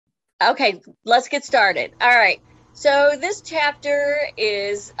Okay, let's get started. All right. So this chapter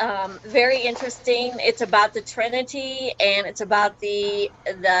is very interesting. It's about the Trinity, and it's about the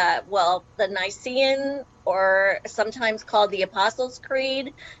Nicene, or sometimes called the Apostles'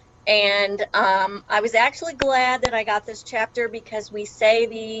 Creed. And I was actually glad that I got this chapter because we say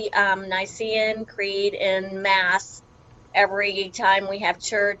the Nicene Creed in Mass every time we have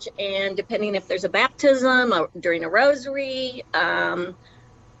church, and depending if there's a baptism or during a rosary.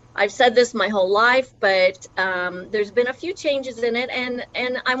 I've said this my whole life, but there's been a few changes in it, and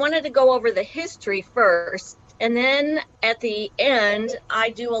I wanted to go over the history first, and then at the end I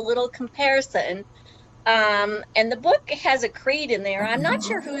do a little comparison. And the book has a creed in there. I'm not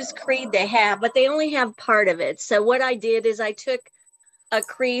sure whose creed they have, but they only have part of it. So what I did is I took a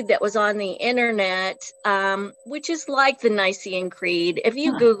creed that was on the internet, which is like the Nicene Creed. If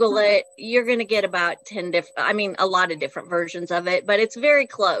you Google it, you're going to get about 10 a lot of different versions of it, but it's very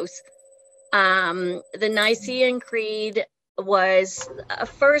close. The Nicene Creed was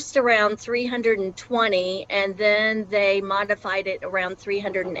first around 320, and then they modified it around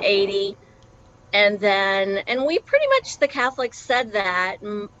 380. And we pretty much, the Catholics said that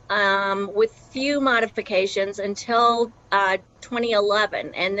with few modifications until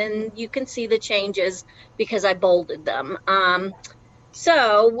 2011. And then you can see the changes because I bolded them.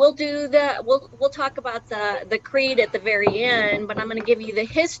 So we'll talk about the creed at the very end, but I'm going to give you the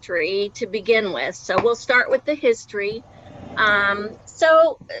history to begin with. So we'll start with the history.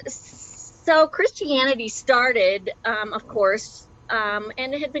 So Christianity started, of course,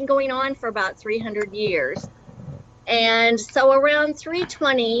 and it had been going on for about 300 years. And so around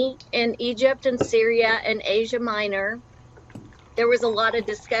 320 in Egypt and Syria and Asia Minor, there was a lot of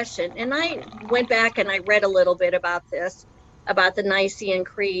discussion. And I went back and I read a little bit about this, about the Nicene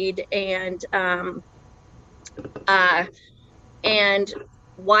Creed, and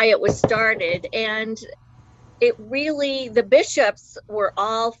why it was started. And it really, the bishops were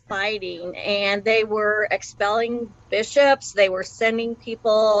all fighting, and they were expelling bishops. They were sending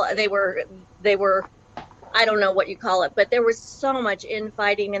people. They were, I don't know what you call it, but there was so much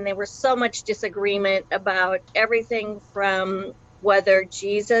infighting, and there was so much disagreement about everything from whether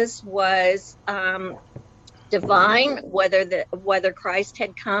Jesus was divine, whether Christ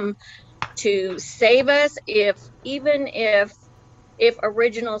had come to save us, if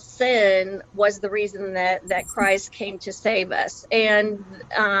original sin was the reason that Christ came to save us. And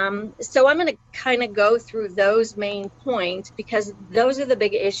so I'm going to kind of go through those main points because those are the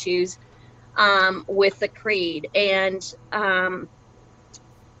big issues with the creed. And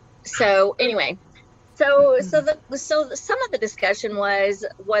so anyway, so some of the discussion was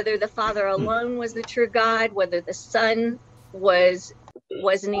whether the Father alone was the true God, whether the Son was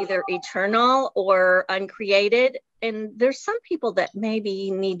neither eternal or uncreated. And there's some people that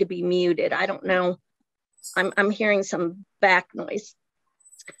maybe need to be muted. I don't know. I'm hearing some back noise.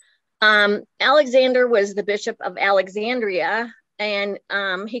 Alexander was the Bishop of Alexandria, and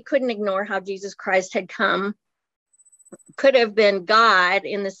he couldn't ignore how Jesus Christ could have been God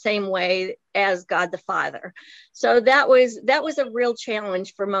in the same way as God the Father. So that was a real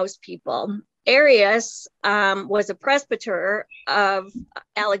challenge for most people. Arius was a presbyter of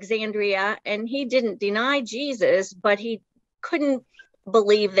Alexandria, and he didn't deny Jesus, but he couldn't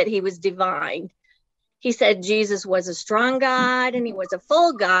believe that he was divine. He said Jesus was a strong God and he was a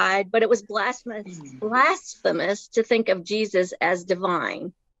full God, but it was blasphemous to think of Jesus as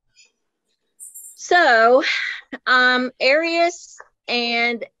divine. So Arius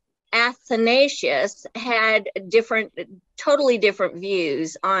and Athanasius had totally different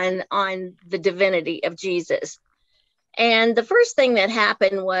views on the divinity of Jesus. And the first thing that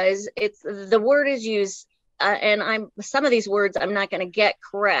happened was the word is used, and some of these words I'm not going to get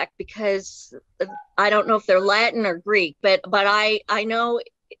correct because I don't know if they're Latin or Greek, but I know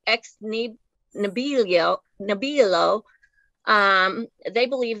ex nihilo, they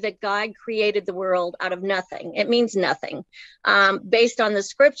believe that God created the world out of nothing. It means nothing, based on the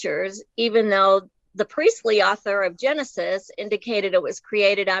scriptures, even though the priestly author of Genesis indicated it was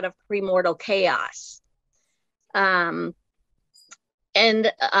created out of premortal chaos. And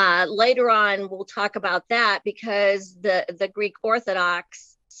later on, we'll talk about that because the Greek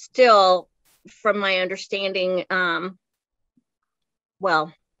Orthodox still, from my understanding,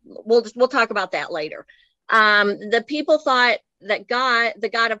 we'll talk about that later. The people thought that the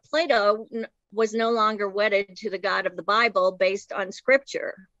God of Plato was no longer wedded to the God of the Bible based on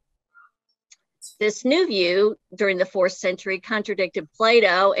scripture. This new view during the 4th century contradicted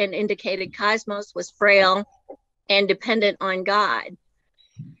Plato and indicated cosmos was frail and dependent on God.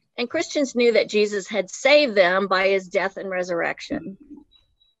 And Christians knew that Jesus had saved them by his death and resurrection.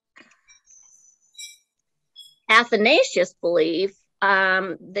 Athanasius believed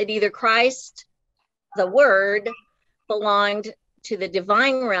that either Christ, the Word, belonged to the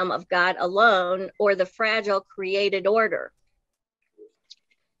divine realm of God alone or the fragile created order.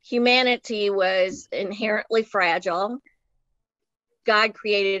 Humanity was inherently fragile. God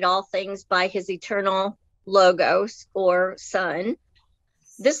created all things by his eternal logos or son.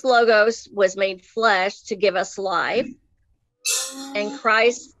 This logos was made flesh to give us life, and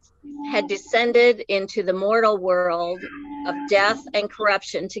Christ had descended into the mortal world of death and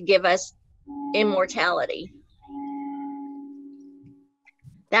corruption to give us immortality.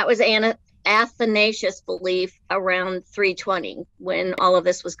 That was Athanasius' belief around 320 when all of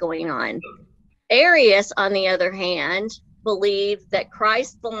this was going on. Arius, on the other hand, believed that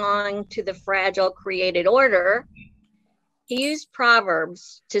Christ belonged to the fragile created order. He used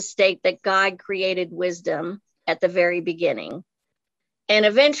Proverbs to state that God created wisdom at the very beginning. And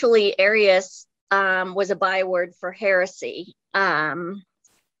eventually, Arius was a byword for heresy.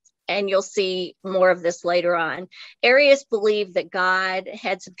 And you'll see more of this later on. Arius believed that God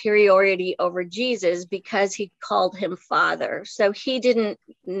had superiority over Jesus because he called him Father. So he didn't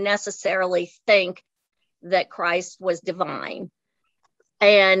necessarily think that Christ was divine.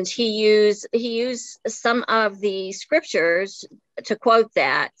 And he used some of the scriptures to quote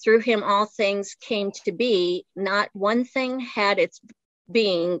that. Through him all things came to be, not one thing had its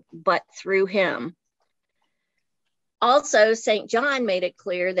being but through him. Also, St. John made it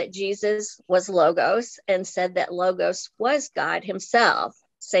clear that Jesus was Logos and said that Logos was God himself.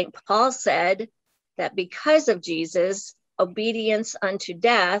 St. Paul said that because of Jesus' obedience unto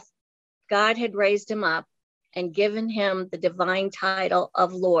death, God had raised him up and given him the divine title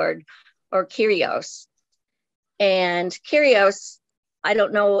of Lord, or Kyrios. And Kyrios, I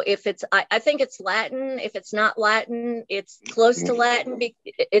don't know if it's, I think it's Latin. If it's not Latin, it's close to Latin.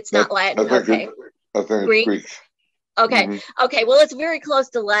 It's not Latin. Okay. I think Greek. Greek. Okay. Mm-hmm. Okay. Well, it's very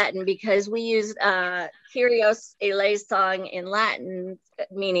close to Latin because we use Kyrios eleison in Latin,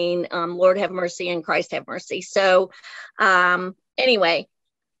 meaning Lord have mercy and Christ have mercy. So anyway,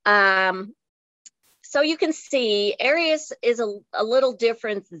 so you can see Arius is a little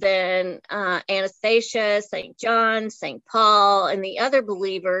different than Anastasia, St. John, St. Paul, and the other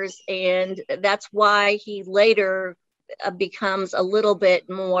believers. And that's why he later becomes a little bit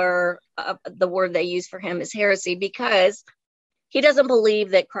more, the word they use for him is heresy, because he doesn't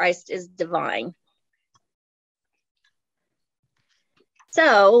believe that Christ is divine.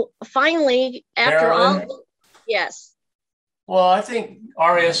 So finally, after Marilyn? all, yes. Well, I think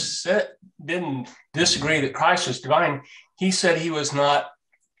Arius didn't disagree that Christ was divine. He said he was not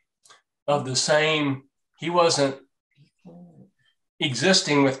of the same, he wasn't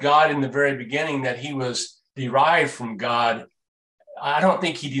existing with God in the very beginning, that he was derived from God. I don't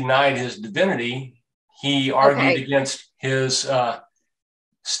think he denied his divinity. He argued against his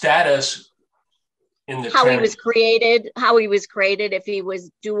status in the how Trinity. How he was created if he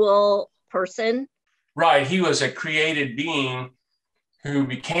was dual person. Right. He was a created being who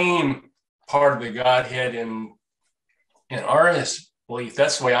became part of the Godhead in Arius' belief.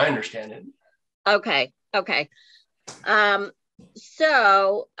 That's the way I understand it. Okay.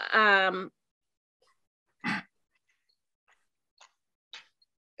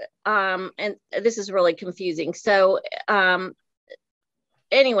 And this is really confusing. So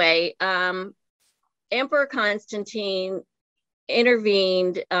anyway, Emperor Constantine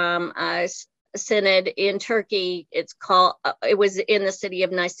intervened a synod in Turkey. It was in the city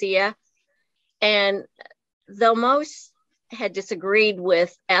of Nicaea. And though most had disagreed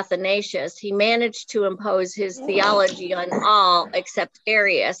with Athanasius, he managed to impose his theology on all except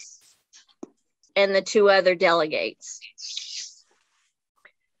Arius and the two other delegates.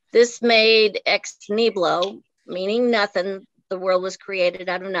 This made ex nihilo, meaning nothing, the world was created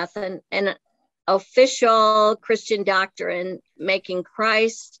out of nothing, an official Christian doctrine, making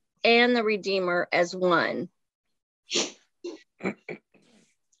Christ and the Redeemer as one.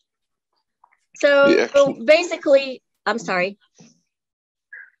 So basically, I'm sorry.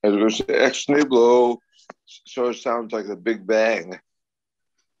 I was going to say ex nihilo sort of sounds like the Big Bang.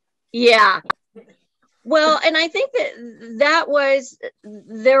 Yeah. Well, and I think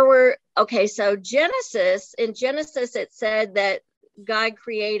so in Genesis, it said that God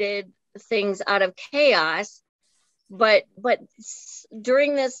created things out of chaos, but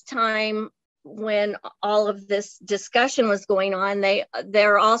during this time when all of this discussion was going on,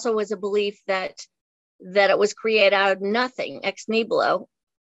 there also was a belief that it was created out of nothing, ex nihilo.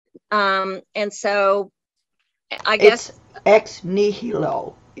 And so I guess it's ex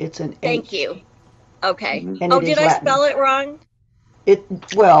nihilo. It's an thank H. You. Okay. And Did I spell it wrong?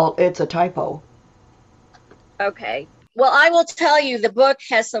 Well, it's a typo. Okay. Well, I will tell you, the book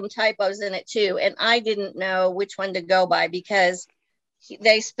has some typos in it too, and I didn't know which one to go by because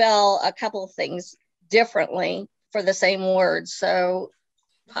they spell a couple of things differently for the same word. So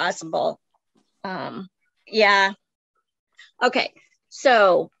possible. Yeah. Okay.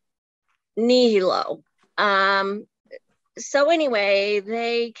 So nihilo. So anyway,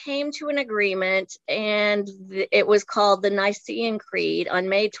 they came to an agreement, and it was called the Nicene Creed on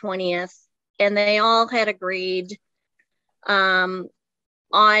May 20th, and they all had agreed on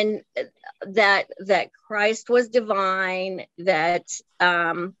that Christ was divine, that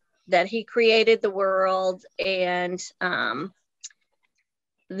he created the world, and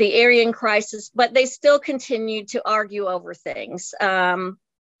the Arian crisis, but they still continued to argue over things.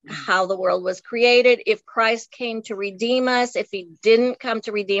 How the world was created, if Christ came to redeem us, if he didn't come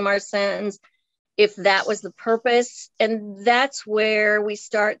to redeem our sins, if that was the purpose. And that's where we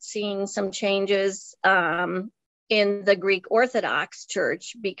start seeing some changes in the Greek Orthodox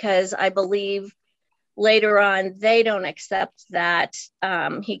Church, because I believe later on they don't accept that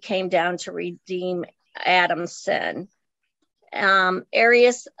he came down to redeem Adam's sin.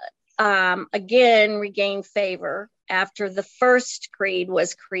 Arius again regained favor after the first creed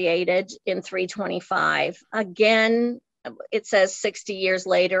was created in 325. Again, it says 60 years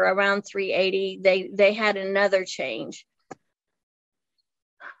later, around 380, they had another change.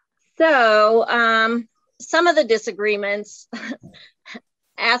 So some of the disagreements,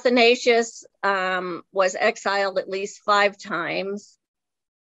 Athanasius was exiled at least 5 times.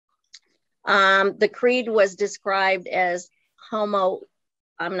 The creed was described as I'm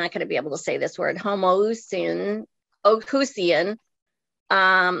not going to be able to say this word, homoousian,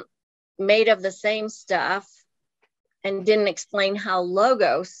 made of the same stuff, and didn't explain how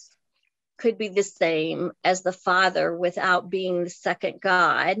logos could be the same as the Father without being the second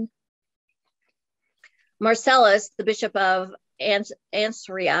God. Marcellus, the bishop of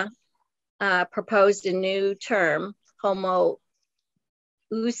Ancyria, proposed a new term, homoousian,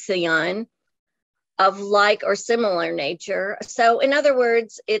 of like or similar nature. So in other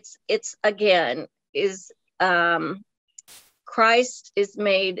words, it's again, is Christ is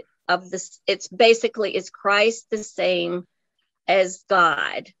made of this, it's basically, is Christ the same as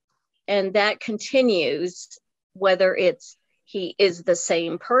God? And that continues whether it's he is the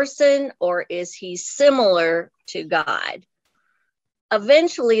same person or is he similar to God.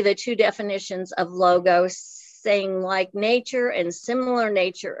 Eventually, the two definitions of logos, saying like nature and similar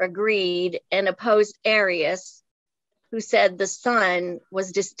nature, agreed and opposed Arius, who said the Son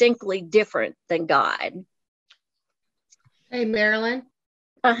was distinctly different than God. Hey, Marilyn.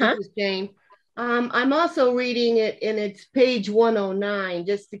 Uh-huh. This is Jane. I'm also reading it in its page 109,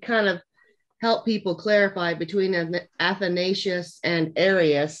 just to kind of help people clarify between Athanasius and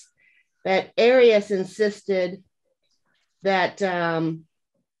Arius, that Arius insisted that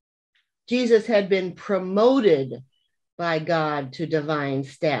Jesus had been promoted by God to divine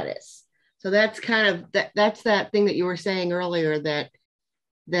status. So that's kind of that's that thing that you were saying earlier, that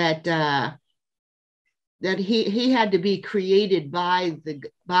he had to be created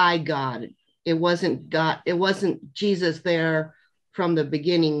by God. It wasn't God. It wasn't Jesus there from the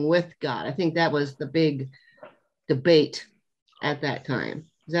beginning with God. I think that was the big debate at that time.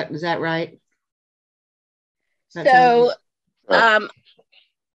 Is that right? So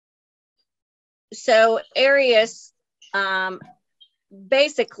Arius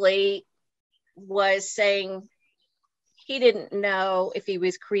basically was saying he didn't know if he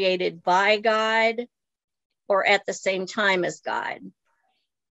was created by God or at the same time as God.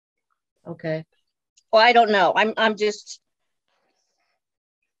 Okay. Well, I don't know. I'm just.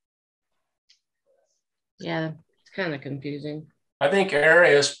 Yeah, it's kind of confusing. I think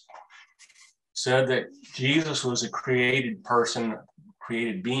Arius said that Jesus was a created person,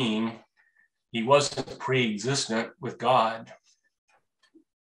 created being. He wasn't pre-existent with God.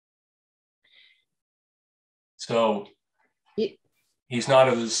 So he's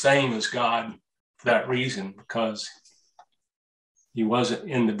not the same as God for that reason, because he wasn't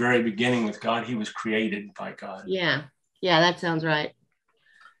in the very beginning with God. He was created by God. Yeah, that sounds right.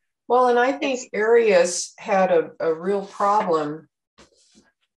 Well, and I think Arius had a real problem,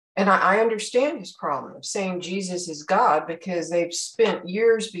 and I understand his problem of saying Jesus is God, because they've spent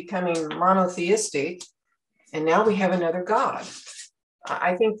years becoming monotheistic, and now we have another God.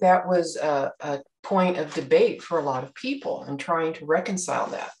 I think that was a point of debate for a lot of people and trying to reconcile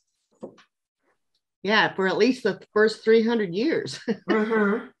that. Yeah, for at least the first 300 years.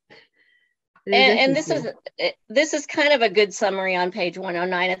 Mm-hmm. And this is kind of a good summary on page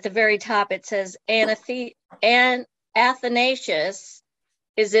 109. At the very top, it says, and Athanasius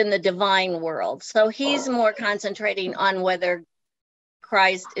is in the divine world. So he's more concentrating on whether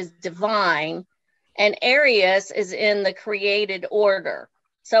Christ is divine, and Arius is in the created order.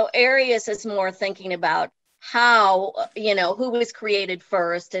 So Arius is more thinking about how, who was created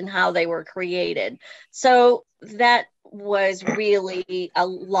first and how they were created. So that was really a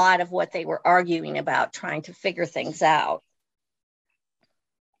lot of what they were arguing about, trying to figure things out.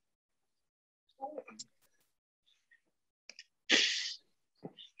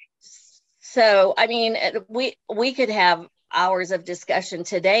 So, I mean, we could have hours of discussion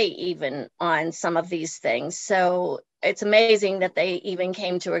today even on some of these things. So it's amazing that they even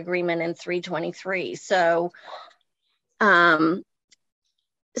came to agreement in 323. So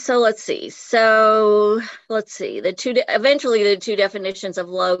let's see. Eventually the two definitions of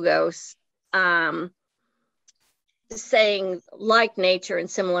logos, saying like nature and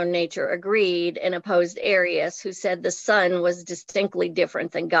similar nature, agreed and opposed Arius, who said the Son was distinctly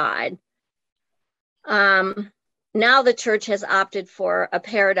different than God. Now the church has opted for a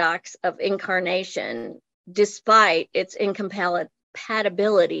paradox of incarnation, despite its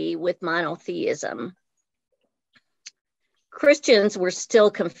incompatibility with monotheism. Christians were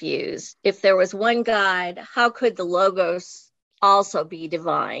still confused. If there was one God, how could the Logos also be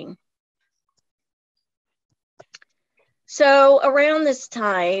divine? So around this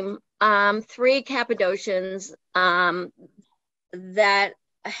time, three Cappadocians that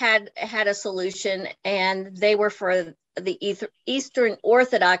had a solution, and they were for the Eastern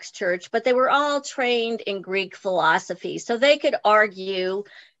Orthodox Church, but they were all trained in Greek philosophy, so they could argue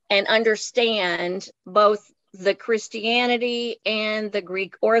and understand both the Christianity and the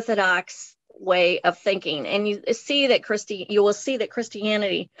Greek Orthodox way of thinking. And you will see that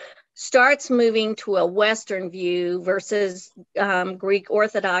Christianity starts moving to a Western view versus Greek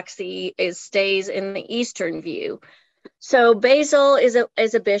Orthodoxy stays in the Eastern view. So Basil is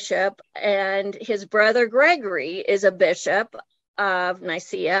a bishop, and his brother Gregory is a bishop of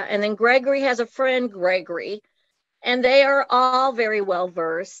Nicaea, and then Gregory has a friend Gregory, and they are all very well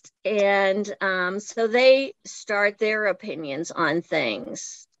versed, and so they start their opinions on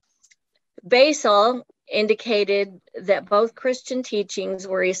things. Basil indicated that both Christian teachings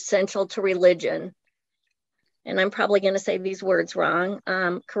were essential to religion, and I'm probably going to say these words wrong.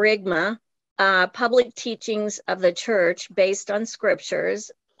 Kerygma, public teachings of the church based on scriptures,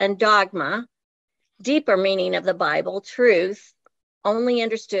 and dogma, deeper meaning of the Bible, truth, only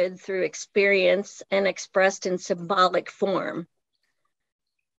understood through experience and expressed in symbolic form.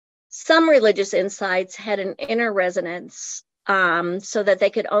 Some religious insights had an inner resonance, so that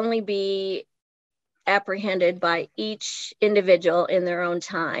they could only be apprehended by each individual in their own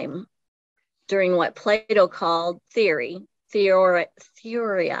time during what Plato called theoria,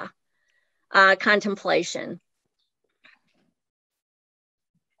 contemplation.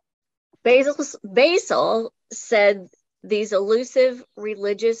 Basil said these elusive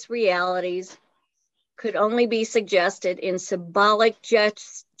religious realities could only be suggested in symbolic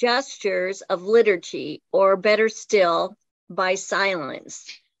gestures of liturgy, or better still, by silence.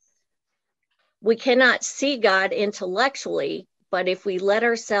 We cannot see God intellectually, but if we let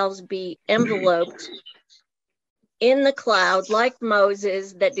ourselves be enveloped in the cloud like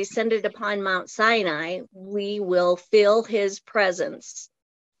Moses that descended upon Mount Sinai, we will feel his presence.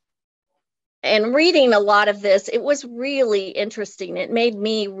 And reading a lot of this, it was really interesting. It made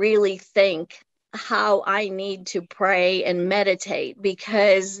me really think how I need to pray and meditate,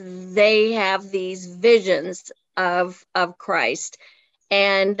 because they have these visions of Christ.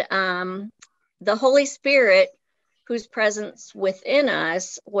 And the Holy Spirit, whose presence within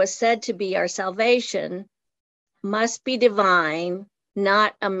us was said to be our salvation, must be divine,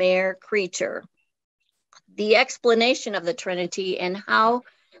 not a mere creature. The explanation of the Trinity and how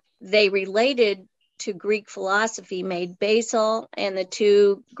they related to Greek philosophy made Basil and the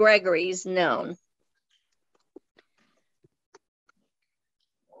two Gregorys known.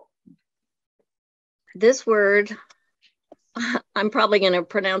 This word, I'm probably going to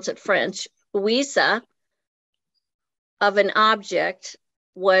pronounce it French, ouïsa, of an object,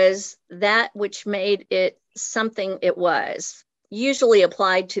 was that which made it something it was, usually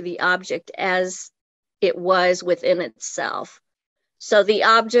applied to the object as it was within itself. So the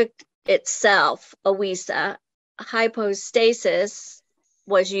object itself, ouïsa, hypostasis,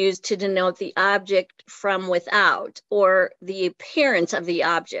 was used to denote the object from without, or the appearance of the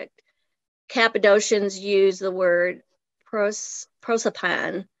object. Cappadocians use the word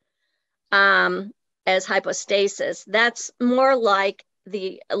prosopan as hypostasis. That's more like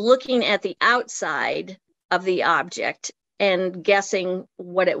the looking at the outside of the object and guessing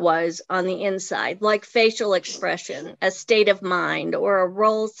what it was on the inside, like facial expression, a state of mind, or a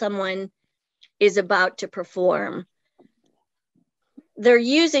role someone is about to perform. They're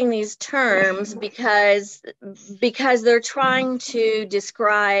using these terms because they're trying to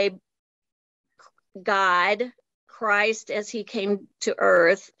describe God, Christ as he came to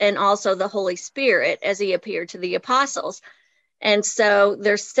earth, and also the Holy Spirit as he appeared to the apostles. And so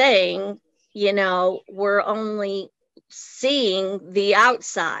they're saying, you know, we're only seeing the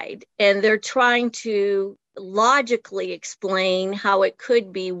outside, and they're trying to logically explain how it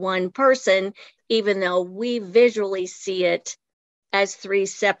could be one person, even though we visually see it as three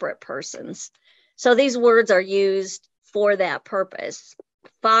separate persons. So these words are used for that purpose.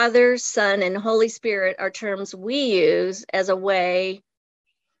 Father, Son, and Holy Spirit are terms we use as a way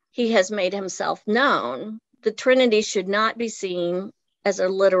he has made himself known. The Trinity should not be seen as a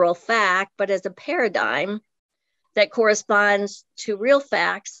literal fact, but as a paradigm that corresponds to real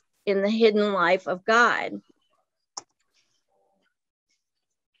facts in the hidden life of God.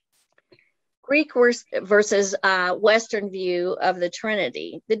 Greek versus Western view of the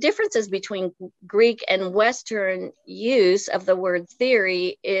Trinity. The differences between Greek and Western use of the word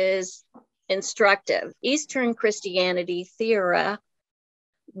theory is instructive. Eastern Christianity, theoria,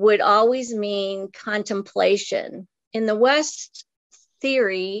 would always mean contemplation. In the West,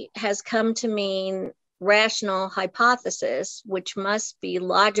 theory has come to mean rational hypothesis, which must be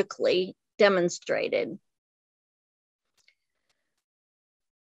logically demonstrated.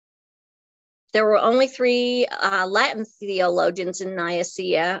 There were only 3 Latin theologians in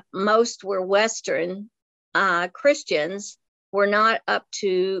Nicaea. Most were Western Christians, were not up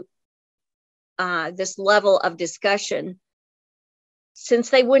to this level of discussion since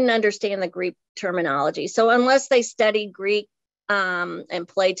they wouldn't understand the Greek terminology. So unless they studied Greek and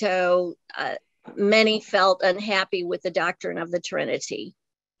Plato, many felt unhappy with the doctrine of the Trinity.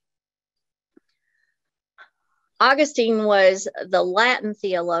 Augustine was the Latin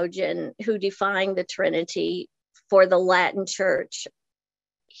theologian who defined the Trinity for the Latin Church.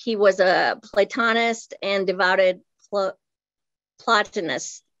 He was a Platonist and devoted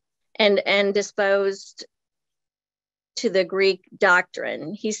Platonist and disposed to the Greek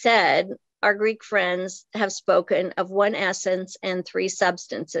doctrine. He said, our Greek friends have spoken of one essence and 3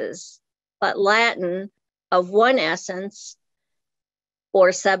 substances, but Latin of one essence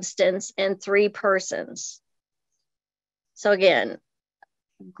or substance and 3 persons. So again,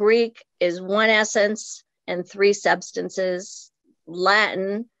 Greek is one essence and 3 substances.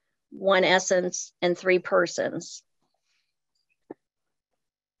 Latin, one essence and 3 persons.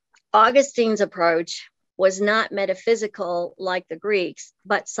 Augustine's approach was not metaphysical like the Greeks,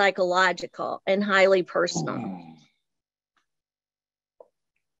 but psychological and highly personal.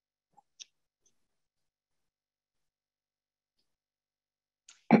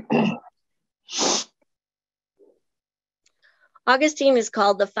 Augustine is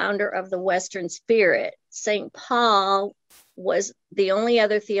called the founder of the Western spirit. St. Paul was the only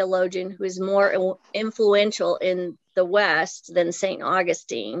other theologian who is more influential in the West than St.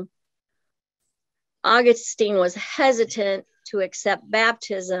 Augustine. Augustine was hesitant to accept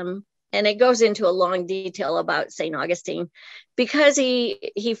baptism, and it goes into a long detail about St. Augustine, because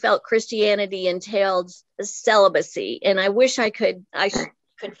he felt Christianity entailed celibacy. And I wish I could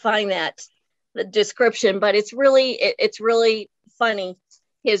find that the description, but it's really funny,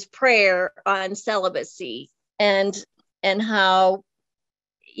 his prayer on celibacy and how,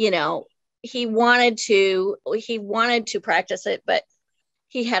 you know, he wanted to practice it, but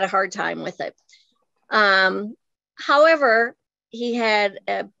he had a hard time with it. However, he had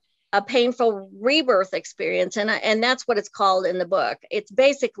a painful rebirth experience, and that's what it's called in the book. It's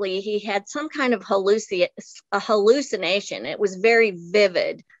basically he had some kind of hallucination. It was very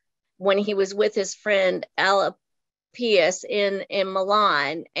vivid when he was with his friend Alapius in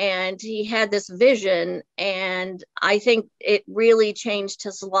Milan, and he had this vision, and I think it really changed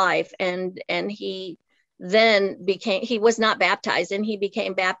his life. And he then he was not baptized, and he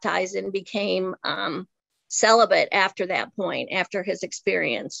became baptized and became celibate after that point, after his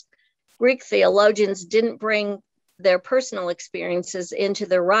experience. Greek theologians didn't bring their personal experiences into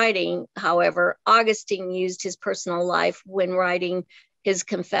their writing. However, Augustine used his personal life when writing his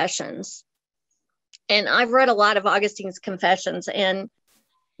confessions. And I've read a lot of Augustine's confessions, and,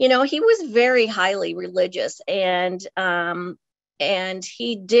 you know, he was very highly religious, and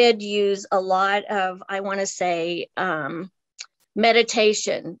he did use a lot of, I want to say,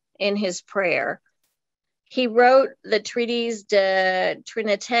 meditation in his prayer. He wrote the Treatise de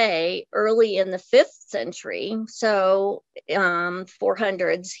Trinité early in the 5th century. So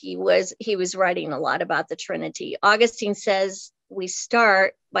 400s, he was writing a lot about the Trinity. Augustine says we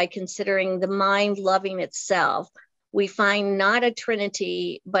start by considering the mind loving itself. We find not a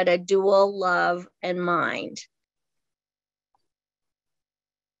trinity, but a dual love and mind.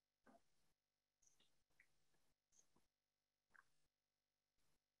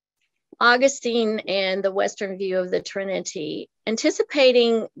 Augustine and the Western view of the Trinity.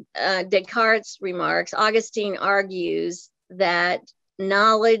 Anticipating Descartes' remarks, Augustine argues that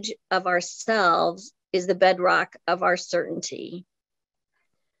knowledge of ourselves is the bedrock of our certainty.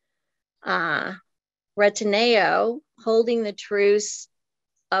 Retineo, holding the truths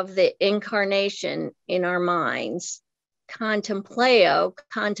of the incarnation in our minds. Contempleo,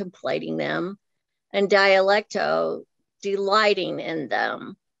 contemplating them. And dialecto, delighting in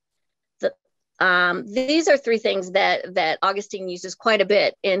them. These are three things that Augustine uses quite a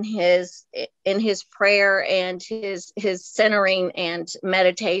bit in his prayer and his centering and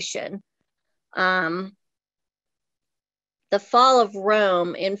meditation. The fall of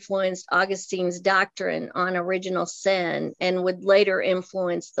Rome influenced Augustine's doctrine on original sin and would later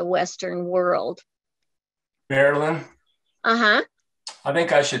influence the Western world. Marilyn? Uh-huh. I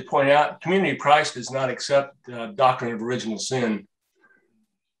think I should point out, Community of Christ does not accept the doctrine of original sin.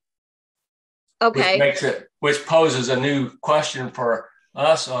 Okay. Which poses a new question for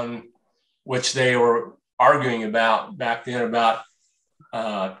us, on which they were arguing about back then, about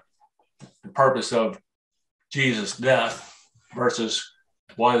the purpose of Jesus' death versus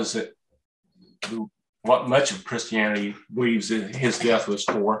what much of Christianity believes that his death was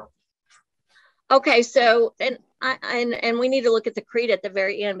for. Okay, so and we need to look at the creed at the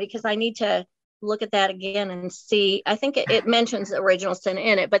very end, because I need to look at that again and see. I think it mentions original sin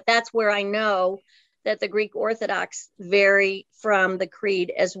in it, but that's where I know that the Greek Orthodox vary from the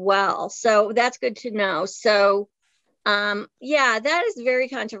creed as well. So that's good to know. So yeah, that is very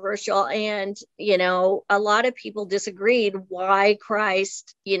controversial. And, a lot of people disagreed why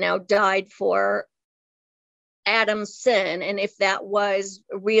Christ, died for Adam's sin, and if that was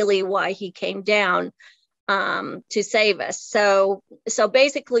really why he came down to save us. So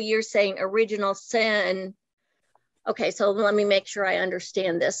basically you're saying original sin. Okay, so let me make sure I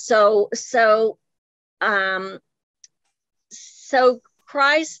understand this. So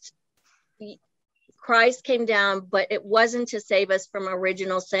Christ came down, but it wasn't to save us from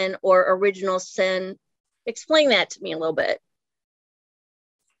original sin or original sin. Explain that to me a little bit.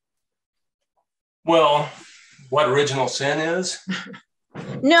 Well, what original sin is?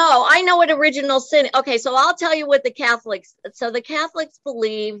 No, I know what original sin. Okay, so I'll tell you what the Catholics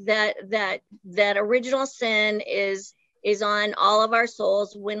believe that original sin is on all of our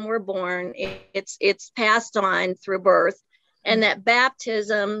souls when we're born. It's passed on through birth, and that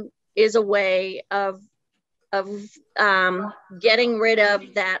baptism is a way of getting rid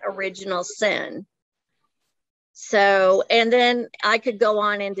of that original sin. So, and then I could go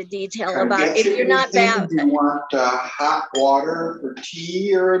on into detail about if you're not baptized. Do you want hot water or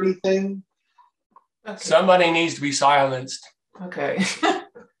tea or anything? Okay. Somebody needs to be silenced. Okay.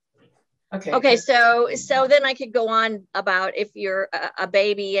 Okay, so then I could go on about if you're a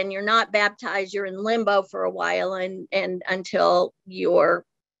baby and you're not baptized, you're in limbo for a while and until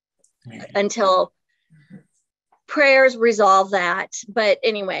prayers resolve that. But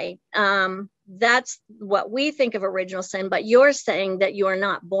anyway, that's what we think of original sin, but you're saying that you are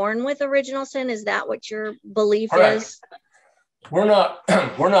not born with original sin. Is that what your belief Correct. is? We're not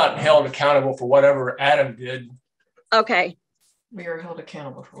held accountable for whatever Adam did. Okay. We are held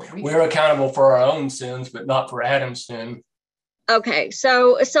accountable for what we're accountable for our own sins, but not for Adam's sin. Okay.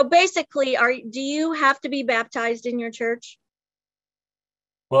 So basically, do you have to be baptized in your church?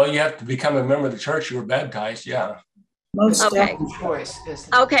 Well, you have to become a member of the church. You were baptized. Yeah. Most okay. Choice,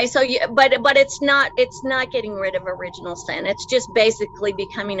 okay. So but it's not getting rid of original sin. It's just basically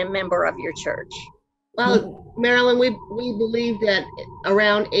becoming a member of your church. Well, Marilyn, we believe that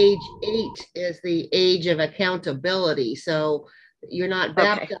around age 8 is the age of accountability. So you're not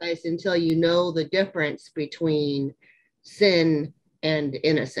baptized until you know the difference between sin and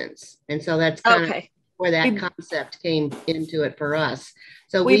innocence. And so that's kind of where that concept came into it for us.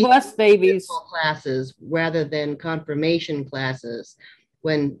 So we bless babies classes rather than confirmation classes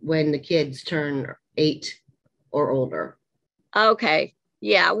when the kids turn 8 or older. Okay.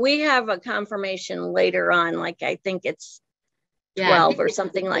 Yeah, we have a confirmation later on, like I think it's 12 or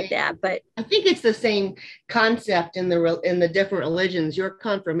something like that. But I think it's the same concept in the different religions. Your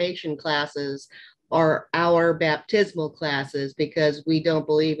confirmation classes or our baptismal classes, because we don't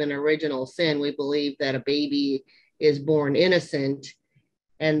believe in original sin. We believe that a baby is born innocent,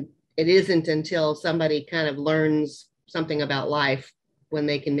 and it isn't until somebody kind of learns something about life when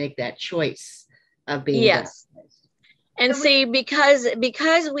they can make that choice of being Yes. baptized. And see,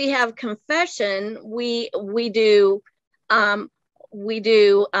 because we have confession, we do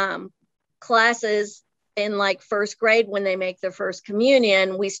classes in like first grade when they make their first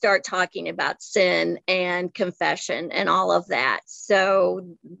communion. We start talking about sin and confession and all of that.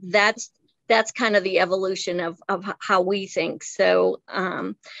 So that's kind of the evolution of how we think. So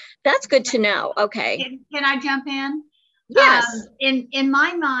that's good to know. Okay. Can I jump in? Yes. In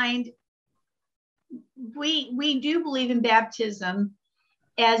my mind, we do believe in baptism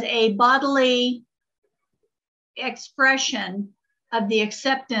as a bodily expression of the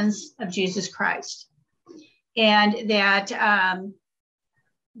acceptance of Jesus Christ. And that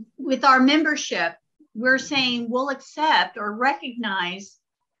with our membership, we're saying we'll accept or recognize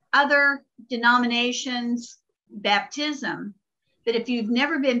other denominations' baptism. But if you've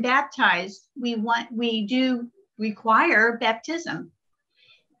never been baptized, we do require baptism.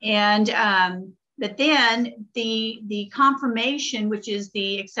 And but then the confirmation, which is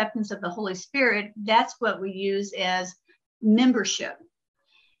the acceptance of the Holy Spirit, that's what we use as membership.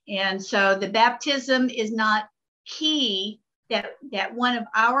 And so the baptism is not key that one of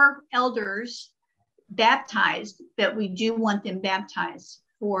our elders baptized, but we do want them baptized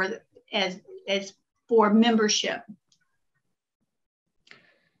as for membership.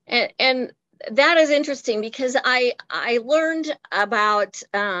 And that is interesting, because I learned about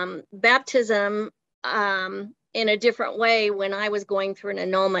baptism in a different way when I was going through an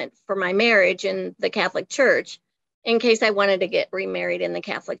annulment for my marriage in the Catholic Church, in case I wanted to get remarried in the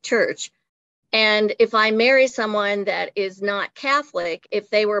Catholic Church. And if I marry someone that is not Catholic, if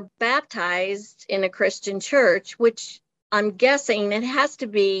they were baptized in a Christian church, which I'm guessing it has to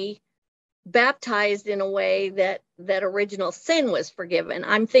be baptized in a way that original sin was forgiven.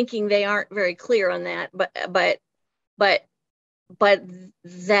 I'm thinking they aren't very clear on that, but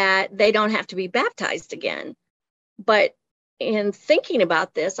that they don't have to be baptized again. But in thinking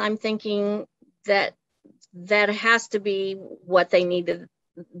about this, I'm thinking that has to be what they needed.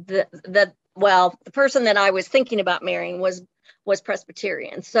 The person that I was thinking about marrying was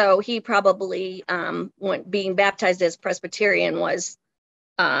Presbyterian, so he probably being baptized as Presbyterian was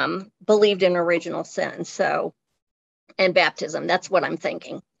believed in original sin, so, and baptism. That's what I'm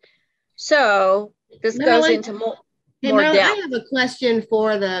thinking. So this goes into more depth. I have a question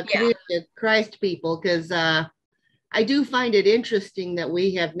for the Community of Christ people, because I do find it interesting that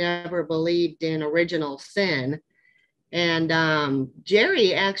we have never believed in original sin. And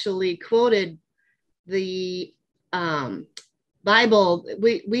Jerry actually quoted the Bible.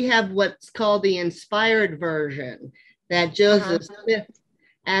 We have what's called the inspired version, that Joseph Smith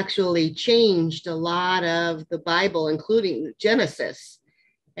actually changed a lot of the Bible, including Genesis.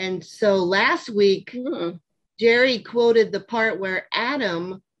 And so last week, Jerry quoted the part where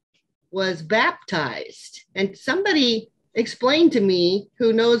Adam was baptized. And somebody explained to me,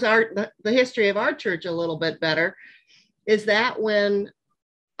 who knows the history of our church a little bit better, is that when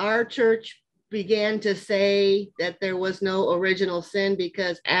our church began to say that there was no original sin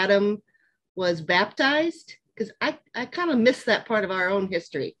because Adam was baptized? Because I kind of missed that part of our own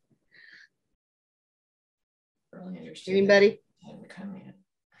history. Anybody?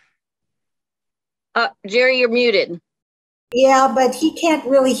 Jerry, you're muted. Yeah, but he can't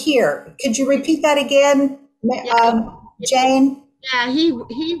really hear. Could you repeat that again, Jane? Yeah, he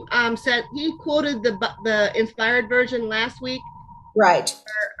said he quoted the inspired version last week. Right.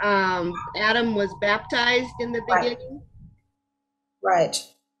 Where Adam was baptized in the beginning. Right.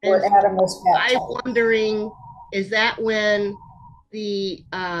 Where Adam was baptized. I'm wondering, is that when the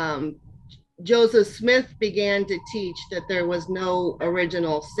Joseph Smith began to teach that there was no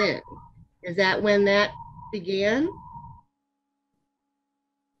original sin? Is that when that began?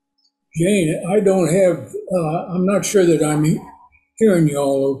 Jane, I don't have, I'm not sure that I'm hearing you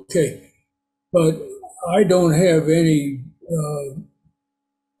all okay, but I don't have any,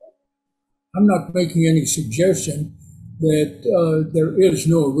 I'm not making any suggestion that there is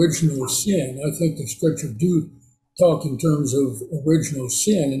no original sin. I think the scripture do talk in terms of original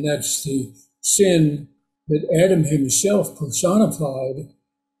sin, and that's the sin that Adam himself personified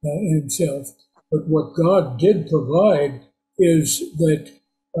in himself. But what God did provide is that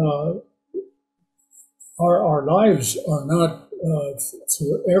our lives are not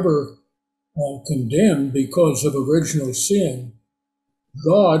forever condemned because of original sin.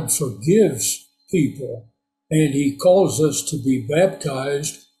 God forgives people, and he calls us to be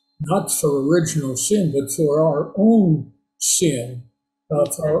baptized not for original sin, but for our own sin,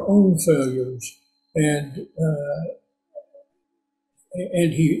 for our own failures. And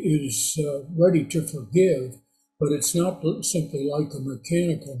he is ready to forgive, but it's not simply like a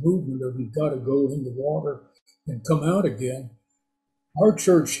mechanical movement of you've got to go in the water and come out again. Our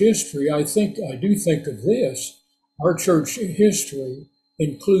church history, I do think of this, our church history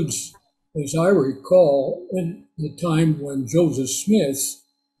includes, as I recall, in the time when Joseph Smith's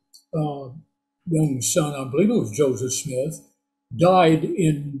young son, I believe it was Joseph Smith, died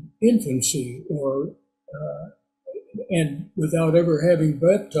in infancy and without ever having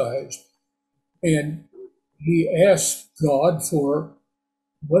baptized. And he asked God for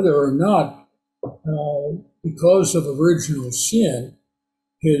whether or not, because of original sin,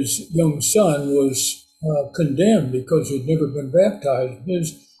 his young son was condemned because he'd never been baptized.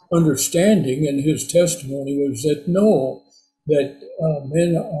 His understanding and his testimony was that no, that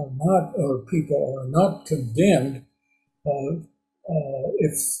men are not, or people are not condemned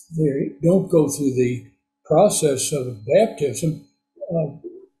if they don't go through the process of baptism,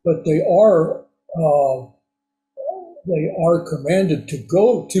 but they are commanded to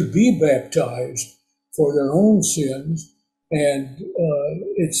be baptized for their own sins, and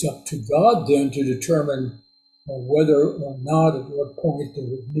it's up to God then to determine whether or not, at what point there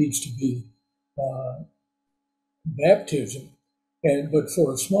needs to be baptism. But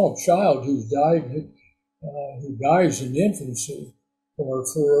for a small child who dies in infancy, or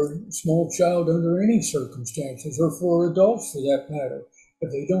for a small child under any circumstances, or for adults for that matter,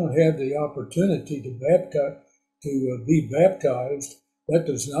 if they don't have the opportunity to be baptized, that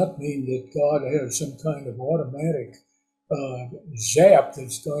does not mean that God has some kind of automatic zap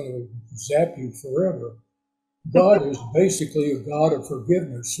that's going to zap you forever. God is basically a God of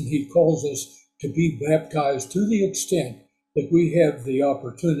forgiveness, and he calls us to be baptized to the extent that we have the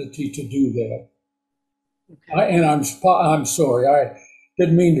opportunity to do that. Okay. I'm sorry, I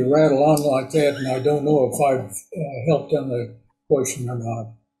didn't mean to rattle on like that, and I don't know if I've helped on the question or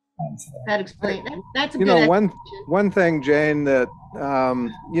not. That explains. That's a good. One thing, Jane, that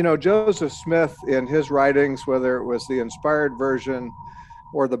Joseph Smith in his writings, whether it was the inspired version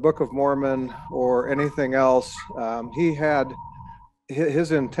or the Book of Mormon or anything else, he had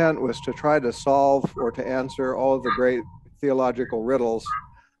his intent was to try to solve or to answer all of the great theological riddles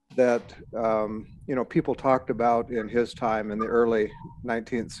that people talked about in his time in the early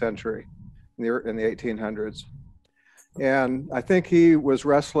 19th century, in the 1800s. And I think he was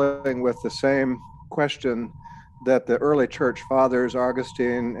wrestling with the same question that the early church fathers,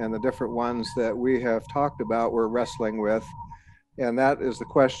 Augustine and the different ones that we have talked about, were wrestling with. And that is the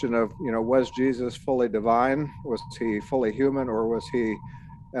question of, was Jesus fully divine? Was he fully human, or was he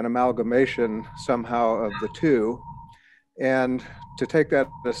an amalgamation somehow of the two? And to take that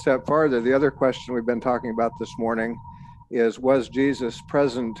a step farther, the other question we've been talking about this morning is, was Jesus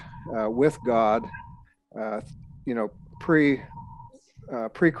present with God,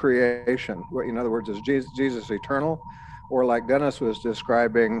 pre-creation? In other words, is Jesus eternal? Or like Dennis was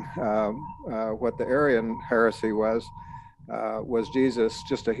describing what the Arian heresy was Jesus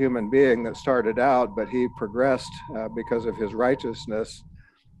just a human being that started out, but he progressed because of his righteousness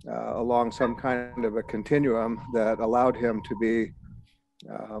along some kind of a continuum that allowed him to be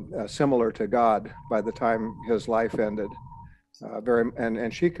similar to God by the time his life ended.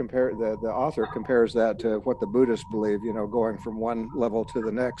 And she the author compares that to what the Buddhists believe, going from one level to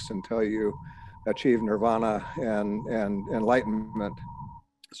the next until you achieve nirvana and enlightenment.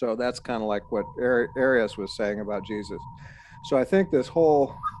 So that's kind of like what Arius was saying about Jesus. So I think this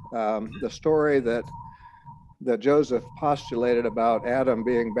whole the story that Joseph postulated about Adam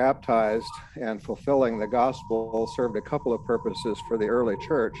being baptized and fulfilling the gospel served a couple of purposes for the early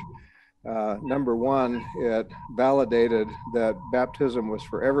church. Number one, it validated that baptism was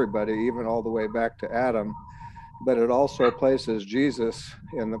for everybody, even all the way back to Adam. But it also places Jesus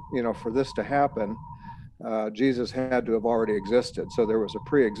in the, for this to happen, Jesus had to have already existed. So there was a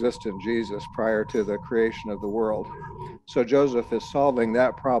pre-existent Jesus prior to the creation of the world. So Joseph is solving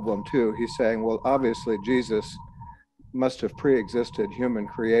that problem too. He's saying, well, obviously Jesus must have pre-existed human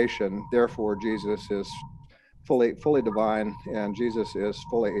creation. Therefore, Jesus is fully divine, and Jesus is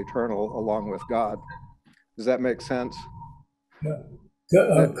fully eternal along with God. Does that make sense? Yeah.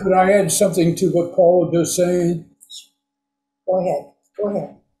 Could I add something to what Paul was just saying? Go ahead.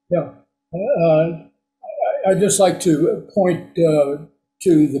 Yeah. I'd just like to point to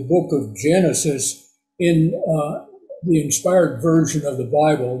the book of Genesis in the inspired version of the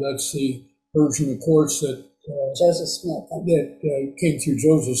Bible. That's the version, of course, that Joseph Smith. That came through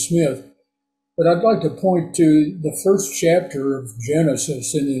Joseph Smith. But I'd like to point to the first chapter of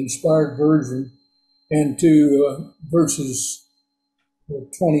Genesis in the inspired version and to verses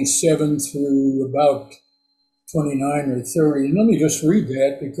 27 through about 29 or 30. And let me just read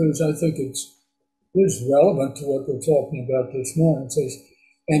that because I think it is relevant to what we're talking about this morning. It says,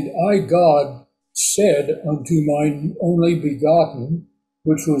 "And I, God, said unto mine only begotten,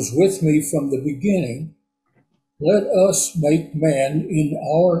 which was with me from the beginning, let us make man in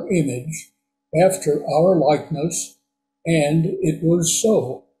our image, after our likeness, and it was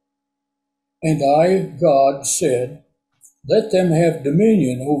so. And I, God, said, let them have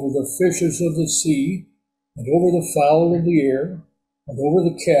dominion over the fishes of the sea, and over the fowl of the air, and over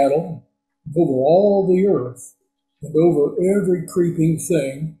the cattle, and over all the earth, and over every creeping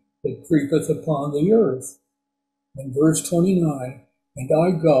thing that creepeth upon the earth." And verse 29, "And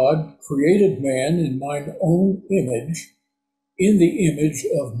I, God, created man in mine own image, in the image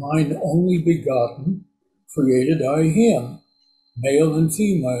of mine only begotten, created I him, male and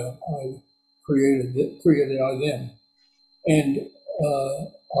female, I created I them. And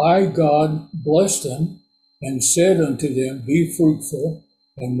I, God, blessed them, and said unto them, Be fruitful,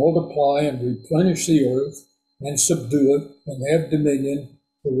 and multiply, and replenish the earth, and subdue it, and have dominion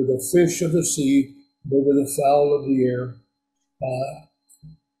over the fish of the sea, and over the fowl of the air,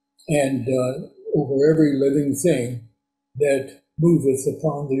 and over every living thing that moveth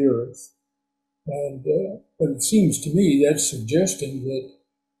upon the earth." And but it seems to me that's suggesting that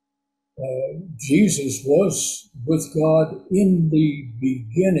Jesus was with God in the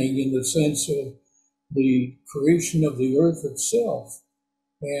beginning, in the sense of the creation of the earth itself.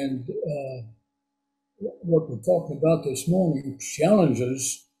 And what we're talking about this morning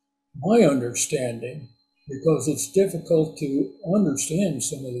challenges my understanding, because it's difficult to understand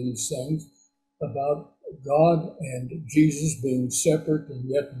some of these things about God and Jesus being separate and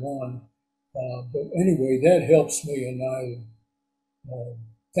yet one. But anyway, that helps me, and I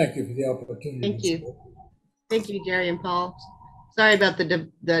thank you for the opportunity. Thank you. Thank you, Jerry and Paul. Sorry about the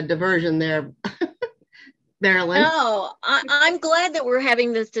diversion there, Marilyn. No, I'm glad that we're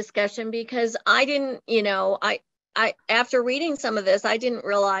having this discussion, because I didn't, I after reading some of this, I didn't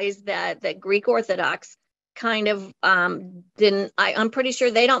realize that Greek Orthodox kind of I'm pretty sure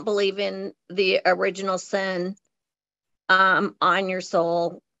they don't believe in the original sin on your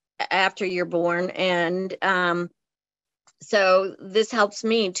soul after you're born. And so this helps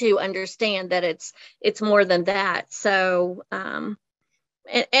me to understand that it's more than that. So and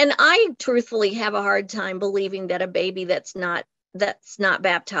I truthfully have a hard time believing that a baby that's not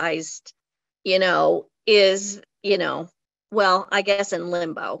baptized, is, well, I guess in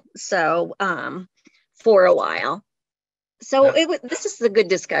limbo. So for a while. So this is a good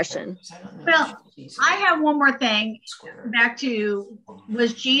discussion. Well, I have one more thing back to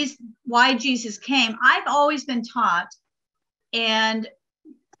why Jesus came. I've always been taught, and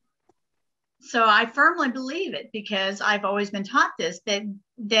so I firmly believe it because I've always been taught this,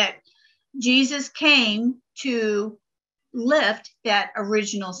 that Jesus came to lift that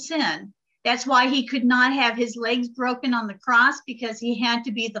original sin. That's why he could not have his legs broken on the cross, because he had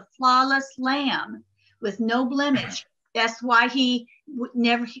to be the flawless lamb with no blemish. That's why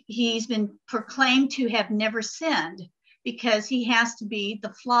he's been proclaimed to have never sinned, because he has to be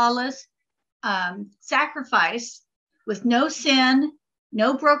the flawless sacrifice with no sin,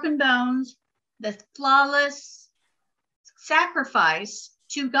 no broken bones, the flawless sacrifice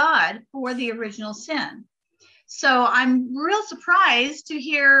to God for the original sin. So I'm real surprised to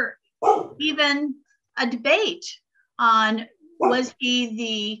hear even a debate on was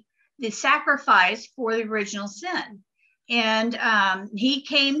he the sacrifice for the original sin. And he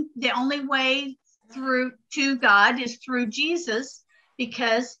came, the only way through to God is through Jesus,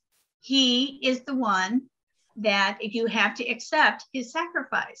 because he is the one that you have to accept his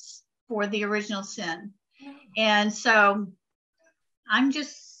sacrifice for the original sin. And so I'm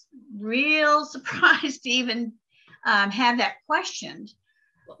just real surprised to even have that questioned.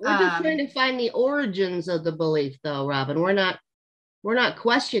 We're just trying to find the origins of the belief, though, Robin. We're not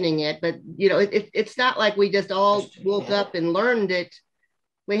questioning it, but it's not like we just all woke up and learned it.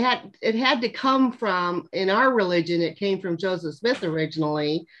 It had to come from, in our religion, it came from Joseph Smith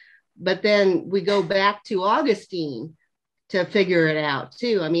originally, but then we go back to Augustine to figure it out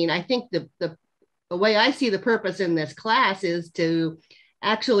too. I mean, I think the way I see the purpose in this class is to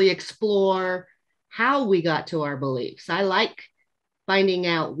actually explore how we got to our beliefs. I like finding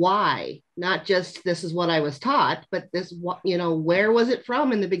out why, not just this is what I was taught, but this, where was it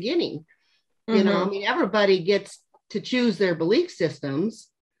from in the beginning? I mean, everybody gets to choose their belief systems,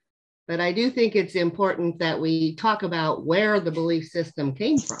 but I do think it's important that we talk about where the belief system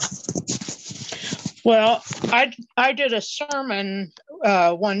came from. Well, I did a sermon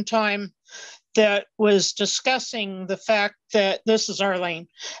one time that was discussing the fact that, this is Arlene,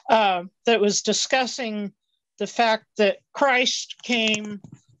 that was discussing the fact that Christ came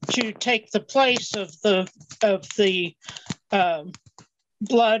to take the place of the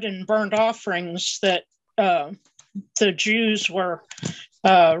blood and burnt offerings that the Jews were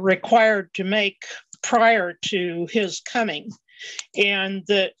required to make prior to his coming, and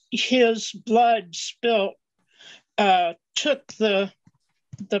that his blood spilt took the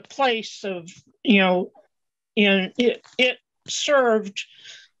place of, and it served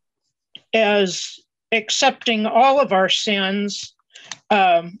as accepting all of our sins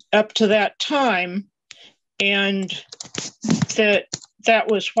up to that time, and that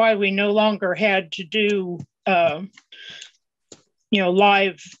was why we no longer had to do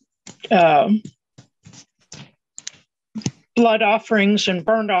live blood offerings and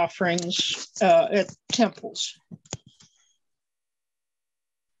burnt offerings at temples.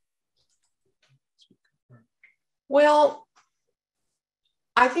 Well,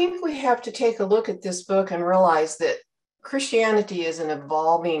 I think we have to take a look at this book and realize that Christianity is an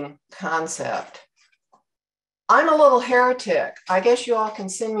evolving concept. I'm a little heretic. I guess you all can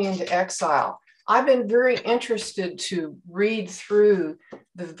send me into exile. I've been very interested to read through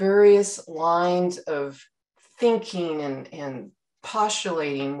the various lines of thinking and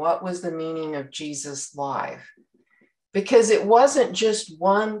postulating what was the meaning of Jesus' life. Because it wasn't just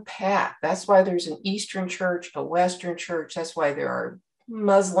one path. That's why there's an Eastern church, a Western church. That's why there are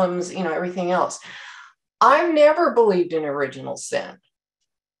Muslims, everything else. I've never believed in original sin.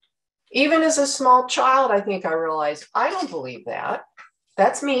 Even as a small child, I think I realized I don't believe that.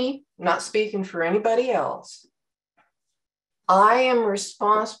 That's me, not speaking for anybody else. I am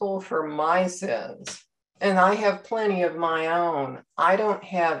responsible for my sins, and I have plenty of my own. I don't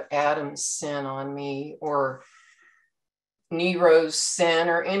have Adam's sin on me, or Nero's sin,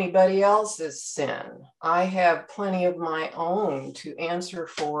 or anybody else's sin. I have plenty of my own to answer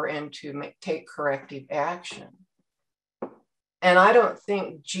for and to take corrective action. And I don't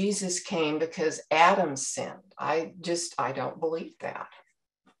think Jesus came because Adam sinned. I don't believe that.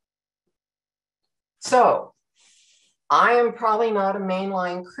 So I am probably not a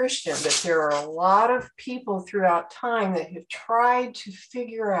mainline Christian, but there are a lot of people throughout time that have tried to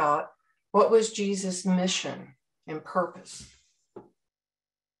figure out what was Jesus' mission and purpose.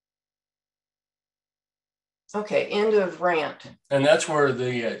 Okay, end of rant. And that's where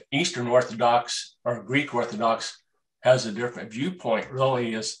the Eastern Orthodox or Greek Orthodox has a different viewpoint,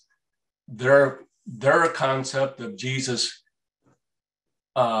 really, is their concept of Jesus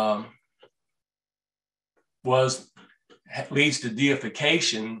leads to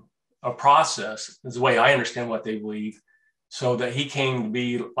deification, a process, is the way I understand what they believe, so that he came to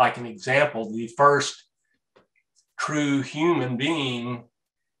be like an example, the first true human being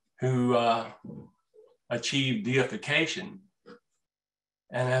who achieved deification,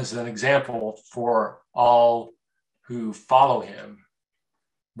 and as an example for all who follow him,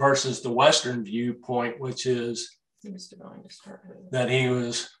 versus the Western viewpoint, which is that he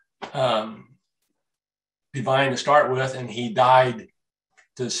was divine to start with, and he died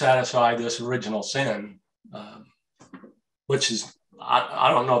to satisfy this original sin, which is, I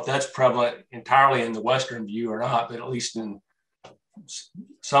don't know if that's prevalent entirely in the Western view or not, but at least in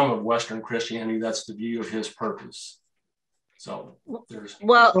some of Western Christianity, that's the view of his purpose. So there's...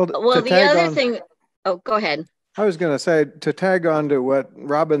 Well, the other thing, oh, go ahead. I was going to say, to tag on to what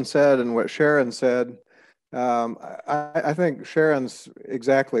Robin said and what Sharon said, I think Sharon's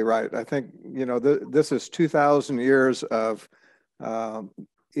exactly right. I think, this is 2,000 years of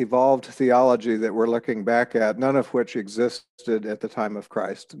evolved theology that we're looking back at, none of which existed at the time of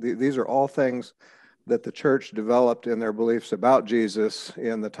Christ. These are all things that the church developed in their beliefs about Jesus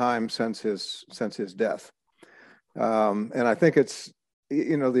in the time since his death. And I think it's,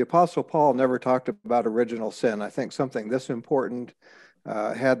 the Apostle Paul never talked about original sin. I think something this important,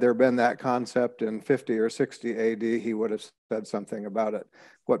 had there been that concept in 50 or 60 AD, he would have said something about it.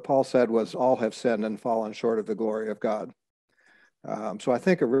 What Paul said was, all have sinned and fallen short of the glory of God. So I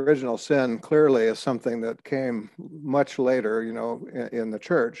think original sin clearly is something that came much later, in the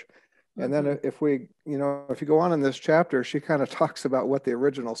church. And then if we, if you go on in this chapter, she kind of talks about what the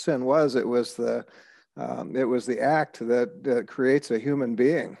original sin was. It was the act that creates a human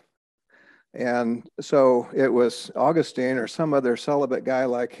being. And so it was Augustine or some other celibate guy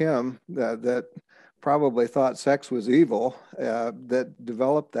like him that probably thought sex was evil, that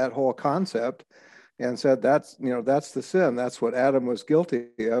developed that whole concept. and said that's the sin. That's what Adam was guilty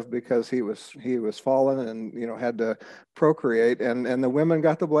of, because he was fallen and had to procreate, and the women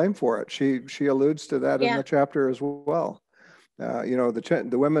got the blame for it. She alludes to that in the chapter as well. The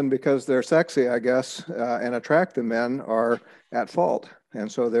women, because they're sexy, I guess, and attract the men, are at fault,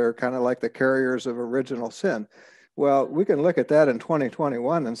 and so they're kind of like the carriers of original sin. Well, we can look at that in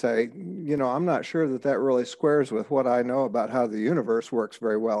 2021 and say, I'm not sure that really squares with what I know about how the universe works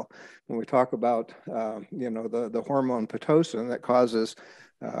very well. When we talk about, the hormone Pitocin that causes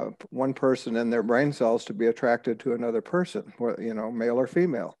one person in their brain cells to be attracted to another person, male or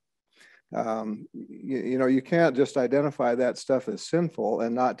female. You can't just identify that stuff as sinful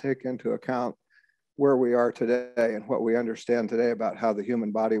and not take into account where we are today and what we understand today about how the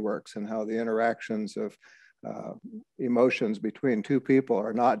human body works and how the interactions of emotions between two people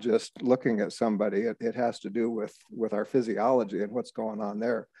are not just looking at somebody. It has to do with our physiology and what's going on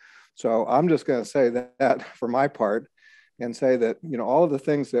there. So I'm just going to say that for my part, and say that all of the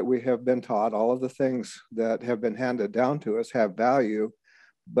things that we have been taught, all of the things that have been handed down to us have value,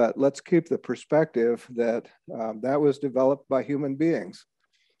 but let's keep the perspective that that was developed by human beings.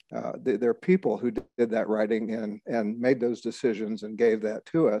 There are people who did that writing and made those decisions and gave that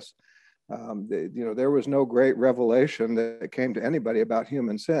to us. There was no great revelation that came to anybody about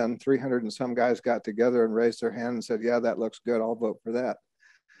human sin. 300 and some guys got together and raised their hand and said, yeah, that looks good, I'll vote for that.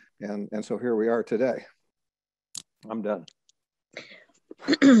 And so here we are today. I'm done.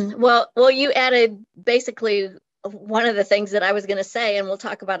 Well, you added basically one of the things that I was going to say, and we'll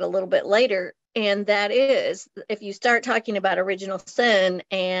talk about a little bit later. And that is, if you start talking about original sin,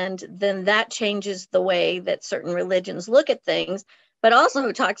 and then that changes the way that certain religions look at things, but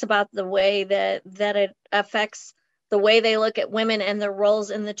also talks about the way that it affects the way they look at women and their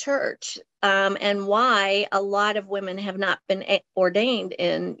roles in the church, and why a lot of women have not been ordained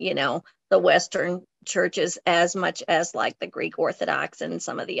in, the Western churches as much as like the Greek Orthodox and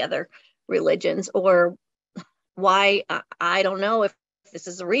some of the other religions, or why, I don't know if this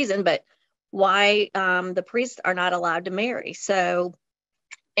is the reason, but why the priests are not allowed to marry. So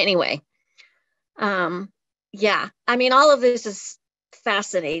anyway, yeah, I mean, all of this is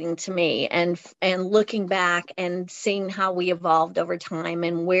fascinating to me, and looking back and seeing how we evolved over time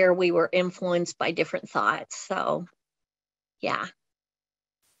and where we were influenced by different thoughts. So yeah.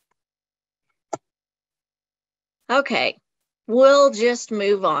 Okay, we'll just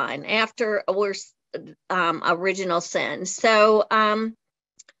move on after we're original sin. So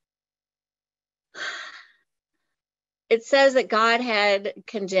it says that God had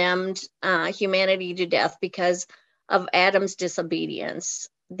condemned humanity to death because of Adam's disobedience.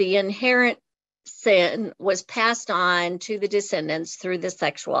 The inherent sin was passed on to the descendants through the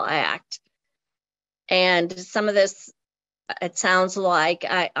sexual act. And some of this, it sounds like,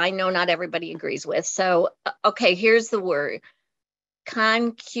 I know not everybody agrees with. So, okay, here's the word.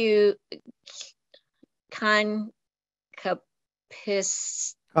 Concupiscence.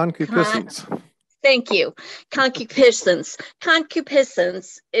 Thank you. Concupiscence.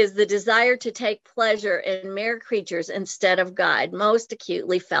 Concupiscence is the desire to take pleasure in mere creatures instead of God, most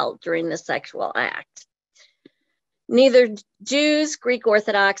acutely felt during the sexual act. Neither Jews, Greek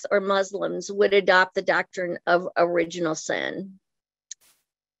Orthodox, or Muslims would adopt the doctrine of original sin.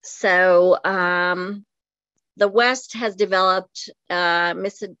 So the West has developed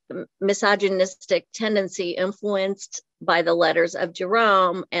misogynistic tendency influenced by the letters of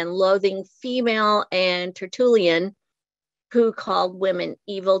Jerome and loathing female and Tertullian, who called women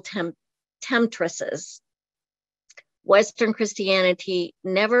evil temptresses. Western Christianity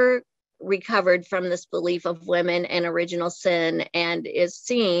never recovered from this belief of women and original sin, and is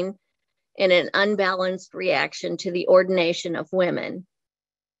seen in an unbalanced reaction to the ordination of women.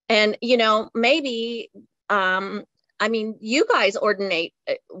 And, maybe, I mean, you guys ordinate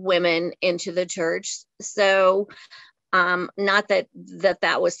women into the church. So not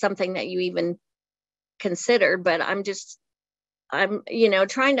that was something that you even considered, but I'm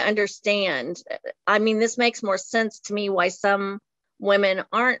trying to understand. I mean, this makes more sense to me why some women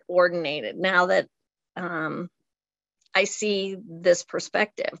aren't ordinated now that I see this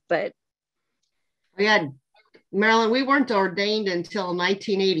perspective. But yeah, Marilyn, we weren't ordained until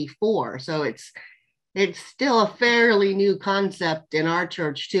 1984, so it's still a fairly new concept in our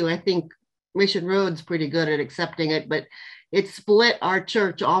church too. I think Mission Road's pretty good at accepting it, but it split our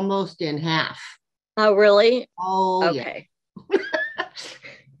church almost in half. Oh, really? Oh, okay. Yeah.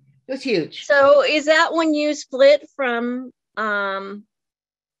 It was huge. So is that when you split from the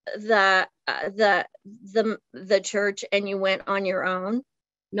church and you went on your own?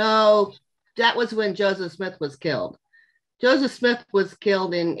 No, that was when Joseph Smith was killed. Joseph Smith was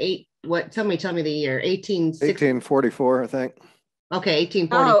killed in what, somebody tell me the year, 1844, I think. Okay,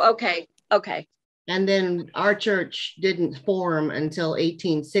 1840. Oh, okay. Okay. And then our church didn't form until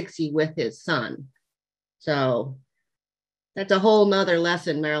 1860 with his son. So that's a whole nother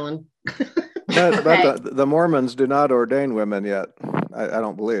lesson, Marilyn. But the Mormons do not ordain women yet. I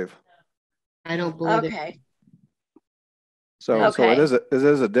don't believe. I don't believe it. Okay. So it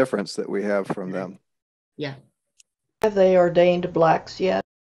is a difference that we have from them. Yeah. Have they ordained blacks yet?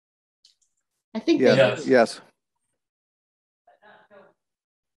 I think yes.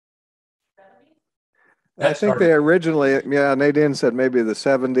 I think they originally, Nadine said maybe the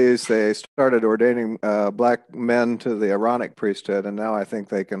 70s, they started ordaining black men to the Aaronic priesthood, and now I think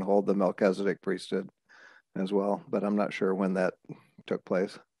they can hold the Melchizedek priesthood as well, but I'm not sure when that took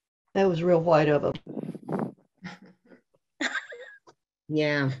place. That was real white of them.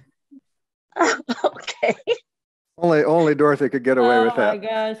 Yeah. Okay. Only Dorothy could get away with that. Oh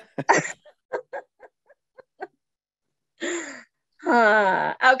my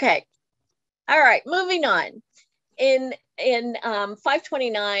gosh. Okay. All right, moving on. In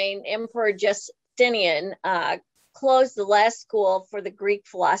 529, Emperor Justinian closed the last school for the Greek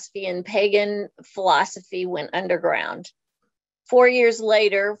philosophy, and pagan philosophy went underground. 4 years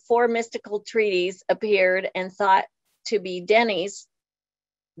later, 4 mystical treatises appeared and thought to be Denis,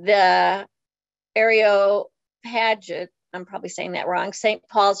 the Areopagite, I'm probably saying that wrong, St.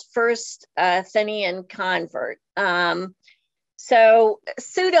 Paul's first Athenian convert. So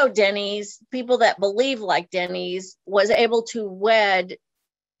pseudo-Denis, people that believe like Denis, was able to wed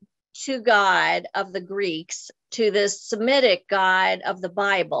to God of the Greeks to the Semitic God of the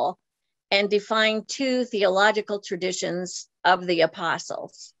Bible and define 2 theological traditions of the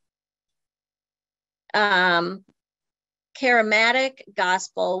apostles. Charismatic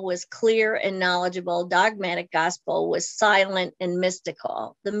gospel was clear and knowledgeable. Dogmatic gospel was silent and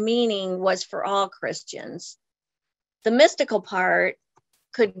mystical. The meaning was for all Christians. The mystical part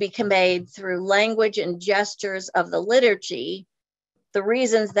could be conveyed through language and gestures of the liturgy. The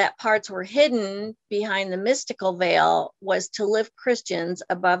reasons that parts were hidden behind the mystical veil was to lift Christians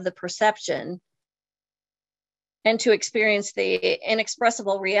above the perception and to experience the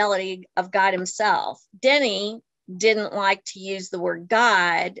inexpressible reality of God himself. Denis didn't like to use the word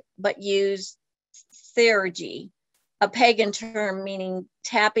God, but used theurgy, a pagan term meaning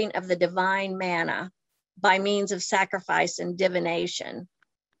tapping of the divine manna by means of sacrifice and divination.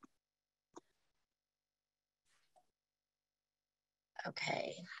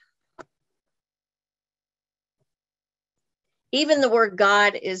 Okay. Even the word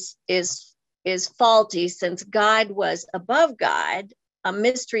God is faulty, since God was above God, a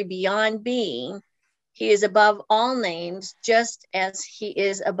mystery beyond being. He is above all names, just as he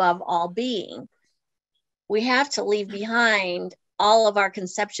is above all being. We have to leave behind all of our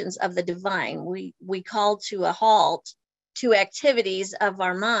conceptions of the divine. We call to a halt to activities of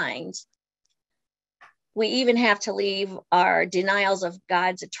our minds. We even have to leave our denials of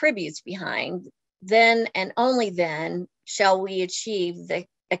God's attributes behind. Then and only then shall we achieve the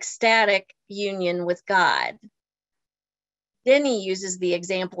ecstatic union with God. Denis uses the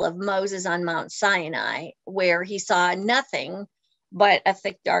example of Moses on Mount Sinai, where he saw nothing but a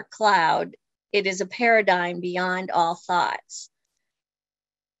thick, dark cloud. It is a paradigm beyond all thoughts.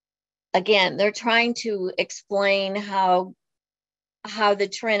 Again, they're trying to explain how the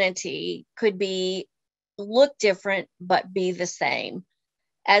Trinity could look different, but be the same.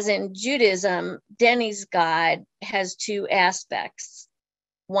 As in Judaism, Denis' God has 2 aspects.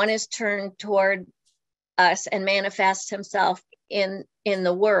 One is turned toward us and manifests himself in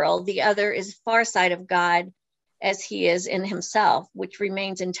the world. The other is far side of God as he is in himself, which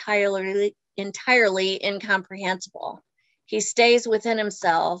remains entirely incomprehensible. He stays within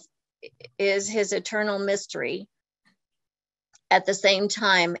himself, is his eternal mystery, at the same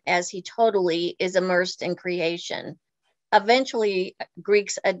time as he totally is immersed in creation. Eventually,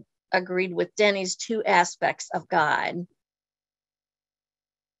 Greeks agreed with Denis' 2 aspects of God.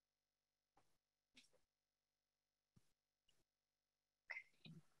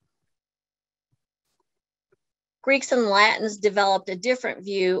 Greeks and Latins developed a different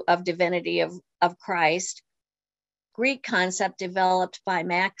view of divinity of Christ. Greek concept developed by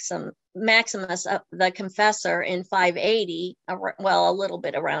Maximus the Confessor in 580, well, a little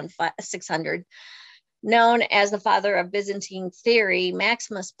bit around 600. Known as the father of Byzantine theory,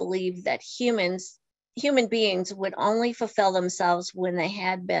 Maximus believed that human beings would only fulfill themselves when they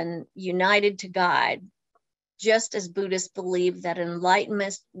had been united to God, just as Buddhists believed that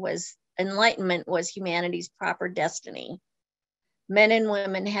enlightenment was humanity's proper destiny. Men and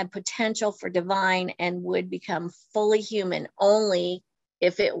women had potential for divine and would become fully human only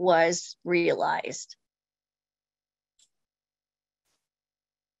if it was realized.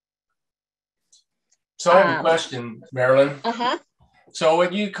 So I have a question, Marilyn. Uh-huh. So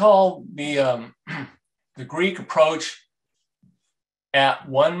what you call the Greek approach at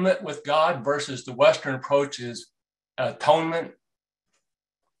one with God versus the Western approach is atonement.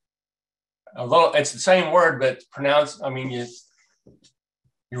 Although it's the same word, but it's pronounced, I mean, you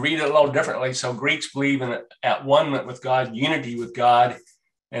read it a little differently. So Greeks believe in at one with God, unity with God.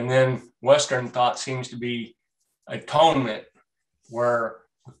 And then Western thought seems to be atonement, where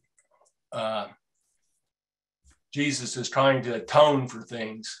Jesus is trying to atone for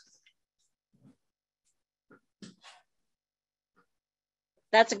things.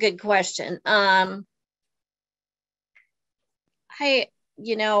 That's a good question. I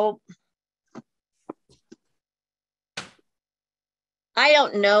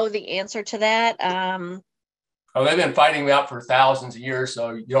don't know the answer to that. Oh, they've been fighting out for thousands of years,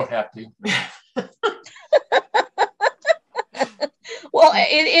 so you don't have to. Well,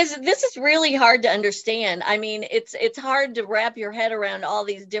 this is really hard to understand. I mean, it's hard to wrap your head around all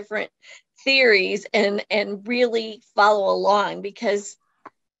these different theories and really follow along, because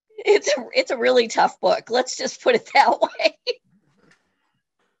it's a really tough book. Let's just put it that way.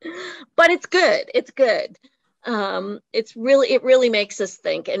 But it's good. It's good. It really makes us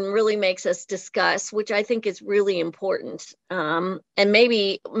think and really makes us discuss, which I think is really important. And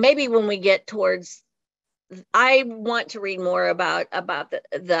maybe when we get towards, I want to read more about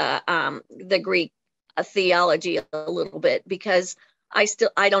the Greek theology a little bit, because I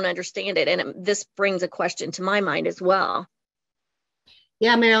don't understand it, and this brings a question to my mind as well.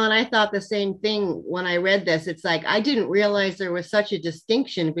 Yeah, Marilyn, I thought the same thing when I read this. It's like, I didn't realize there was such a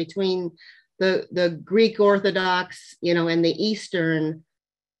distinction between the Greek Orthodox, and the Eastern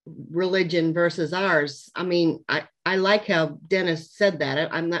religion versus ours. I mean, I like how Dennis said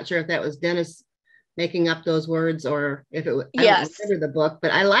that. I'm not sure if that was Dennis making up those words or if it was, yes. I don't remember the book,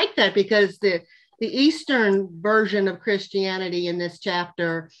 but I like that, because the Eastern version of Christianity in this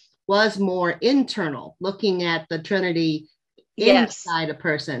chapter was more internal, looking at the Trinity inside a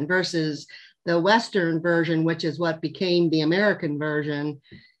person, versus the Western version, which is what became the American version,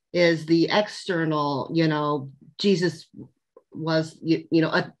 is the external. Jesus was,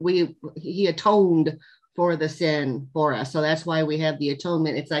 he atoned for the sin for us. So that's why we have the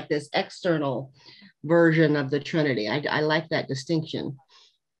atonement. It's like this external version of the Trinity. I like that distinction.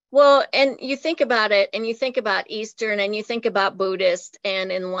 Well, and you think about it, and you think about Eastern, and you think about Buddhist and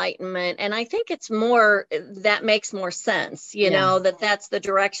Enlightenment, and I think it's more, that makes more sense, that's the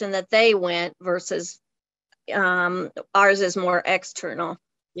direction that they went, versus ours is more external.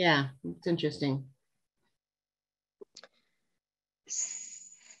 Yeah, it's interesting.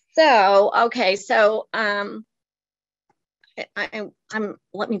 So, okay, so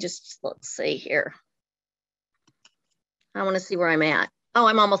let's see here. I want to see where I'm at. Oh,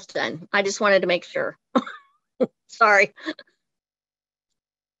 I'm almost done. I just wanted to make sure. Sorry.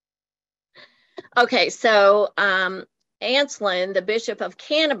 Okay, so Anselm, the Bishop of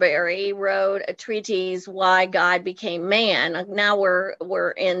Canterbury, wrote a treatise, Why God Became Man. Now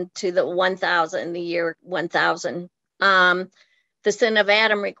we're into the year 1000. The sin of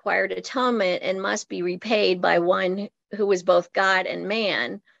Adam required atonement and must be repaid by one who was both God and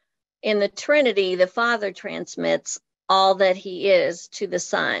man. In the Trinity, the Father transmits all that he is to the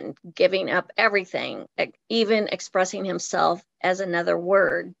Son, giving up everything, even expressing himself as another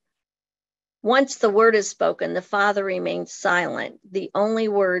word. Once the word is spoken, the Father remains silent. The only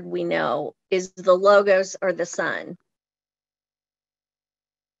word we know is the Logos, or the Son.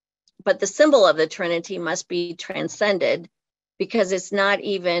 But the symbol of the Trinity must be transcended, because it's not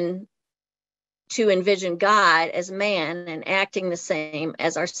even to envision God as man and acting the same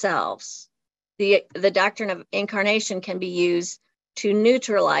as ourselves. The doctrine of incarnation can be used to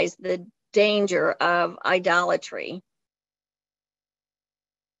neutralize the danger of idolatry.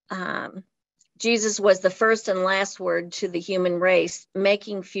 Jesus was the first and last word to the human race,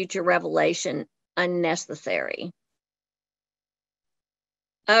 making future revelation unnecessary.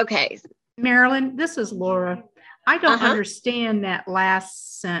 Okay. Marilyn, this is Laura. I don't understand that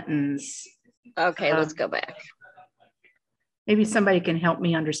last sentence. Okay, let's go back. Maybe somebody can help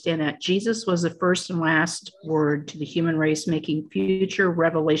me understand that. Jesus was the first and last word to the human race, making future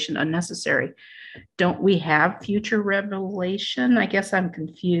revelation unnecessary. Don't we have future revelation? I guess I'm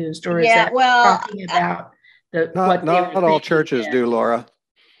confused. Or is that talking about not all churches do, Laura.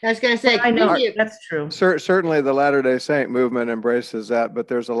 I was going to say, I know that's true. Certainly the Latter-day Saint movement embraces that, but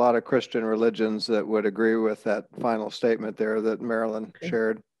there's a lot of Christian religions that would agree with that final statement there that Marilyn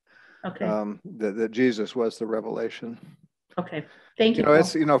shared. Okay. That Jesus was the revelation. Okay, thank you.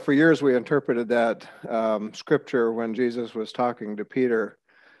 It's, for years we interpreted that scripture when Jesus was talking to Peter,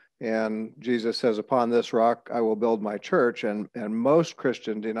 and Jesus says, upon this rock I will build my church. And most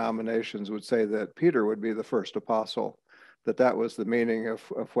Christian denominations would say that Peter would be the first apostle, that was the meaning of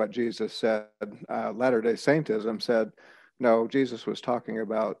what Jesus said. Latter-day Saintism said, no, Jesus was talking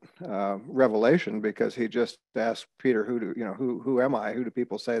about revelation, because he just asked Peter, who am I? Who do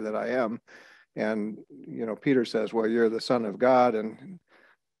people say that I am? And, Peter says, well, you're the Son of God. And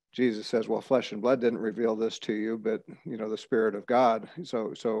Jesus says, well, flesh and blood didn't reveal this to you, but, the Spirit of God.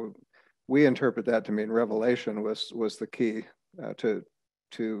 So we interpret that to mean revelation was the key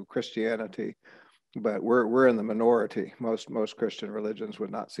to Christianity. But we're in the minority. Most Christian religions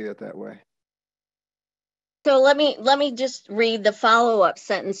would not see it that way. So let me just read the follow-up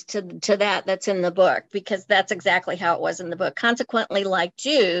sentence to that's in the book, because that's exactly how it was in the book. Consequently, like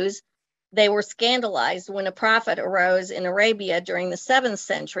Jews, they were scandalized when a prophet arose in Arabia during the 7th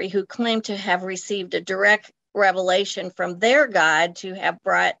century who claimed to have received a direct revelation from their God to have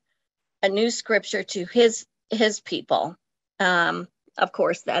brought a new scripture to his people. Of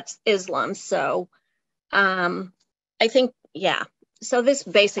course, that's Islam. So I think, yeah. So this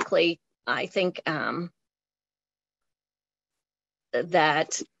basically, I think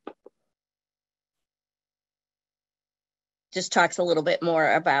that just talks a little bit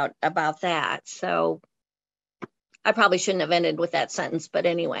more about that. So I probably shouldn't have ended with that sentence, but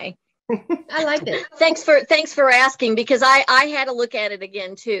anyway. I like it. Thanks for asking, because I had to look at it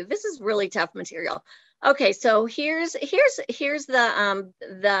again too. This is really tough material. Okay, so here's a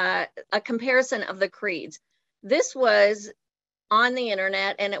comparison of the creeds. This was on the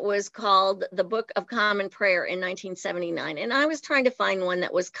internet, and it was called the Book of Common Prayer in 1979. And I was trying to find one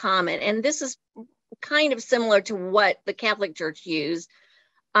that was common, and this is kind of similar to what the Catholic Church used.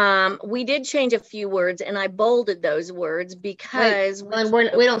 We did change a few words, and I bolded those words because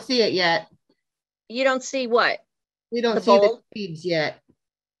we don't see it yet. You don't see what? We don't see the creeds yet.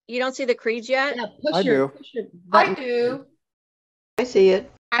 You don't see the creeds yet? Yeah, I do. I do. I see it.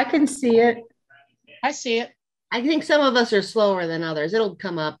 I can see it. I see it. I think some of us are slower than others. It'll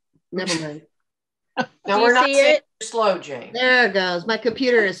come up. Never mind. Now we're not saying you're slow, Jane. There it goes. My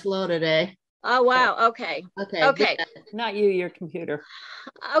computer is slow today. Oh, wow. Okay. Okay. Not you, your computer.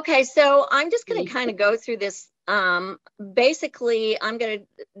 Okay, so I'm just going to kind of go through this. Basically, I'm going to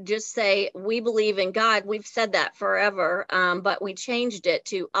just say we believe in God. We've said that forever, but we changed it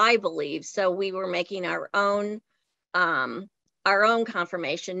to I believe. So we were making our own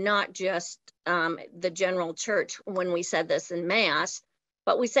confirmation, not just the general church when we said this in Mass,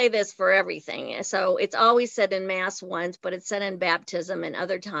 but we say this for everything. So it's always said in Mass once, but it's said in baptism and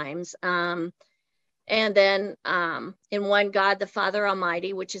other times. And then in one God, the Father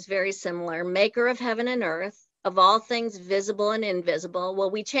Almighty, which is very similar, maker of heaven and earth, of all things visible and invisible.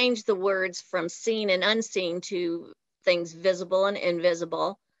 Well, we changed the words from seen and unseen to things visible and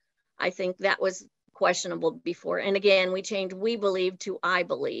invisible. I think that was questionable before. And again, we changed we believe to I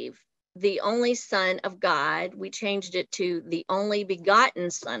believe. The only Son of God, we changed it to the only begotten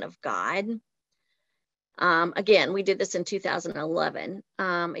Son of God. Again, we did this in 2011.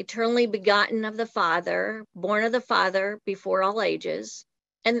 Eternally begotten of the Father, born of the Father before all ages.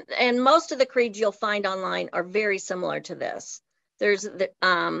 And most of the creeds you'll find online are very similar to this. There's the,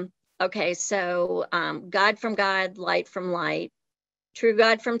 God from God, light from light, true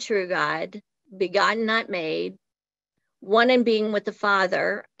God from true God, begotten, not made, one in being with the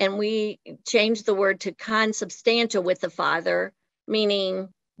Father. And we changed the word to consubstantial with the Father, meaning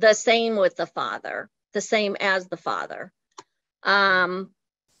the same with the Father, the same as the Father.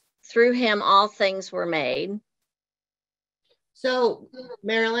 Through him, all things were made. So,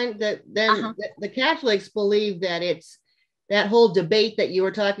 Marilyn, the Catholics believe that it's that whole debate that you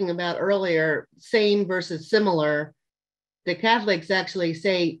were talking about earlier, same versus similar. The Catholics actually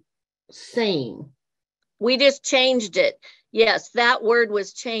say same. We just changed it. Yes, that word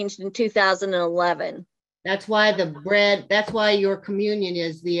was changed in 2011. That's why the bread, that's why your communion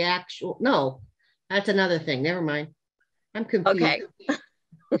is the actual, no, that's another thing. Never mind. I'm confused.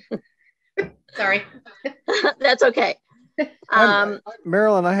 Okay. Sorry. That's okay.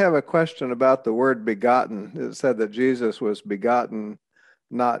 Marilyn, I have a question about the word begotten. It said that Jesus was begotten,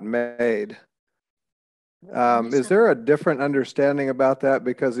 not made. Is there a different understanding about that?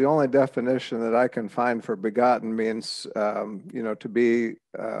 Because the only definition that I can find for begotten means, to be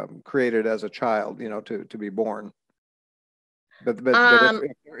created as a child, to be born. But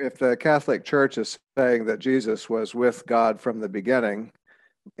if the Catholic Church is saying that Jesus was with God from the beginning,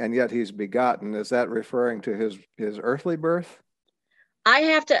 and yet he's begotten, is that referring to his earthly birth?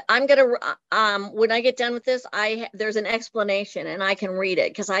 I'm gonna when I get done with this, there's an explanation and I can read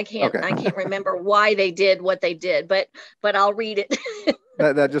it because I can't remember why they did what they did, but I'll read it.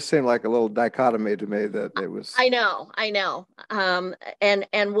 that just seemed like a little dichotomy to me that it was. I know.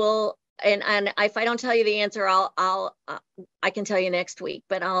 And if I don't tell you the answer, I can tell you next week,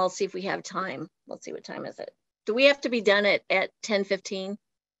 but I'll see if we have time. Let's see, what time is it? Do we have to be done at 10:15?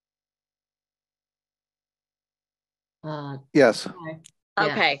 Yes.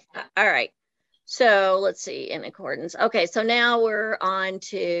 Okay. All right. So let's see, in accordance. Okay. So now we're on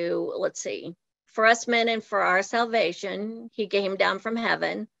to, let's see, for us men and for our salvation, he came down from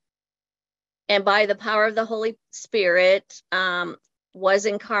heaven, and by the power of the Holy Spirit was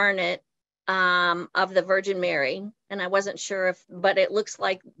incarnate of the Virgin Mary. And I wasn't sure but it looks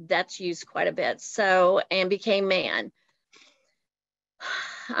like that's used quite a bit. So, and became man.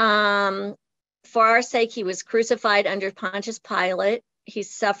 For our sake, he was crucified under Pontius Pilate. He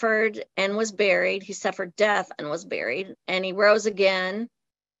suffered and was buried. He suffered death and was buried. And he rose again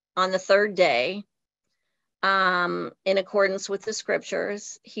on the third day, in accordance with the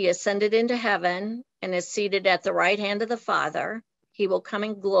scriptures. He ascended into heaven and is seated at the right hand of the Father. He will come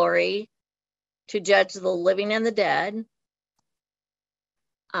in glory to judge the living and the dead.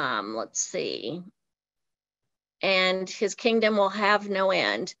 Let's see. And his kingdom will have no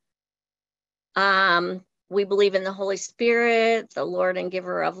end. We believe in the Holy Spirit, the Lord and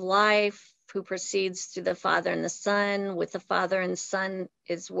giver of life, who proceeds through the Father and the Son. With the Father and the Son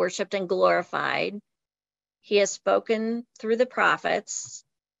is worshiped and glorified. He has spoken through the prophets.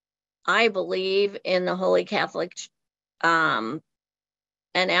 I believe in the Holy Catholic and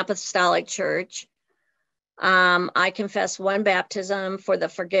Apostolic Church. I confess one baptism for the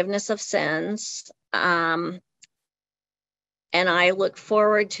forgiveness of sins. And I look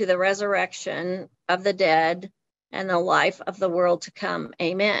forward to the resurrection of the dead and the life of the world to come.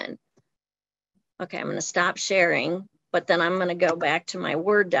 Amen. Okay, I'm going to stop sharing, but then I'm going to go back to my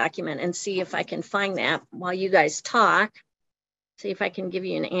Word document and see if I can find that while you guys talk. See if I can give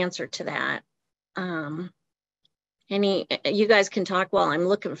you an answer to that. You guys can talk while I'm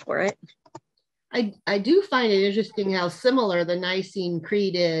looking for it. I do find it interesting how similar the Nicene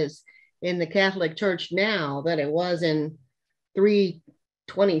Creed is in the Catholic Church now that it was in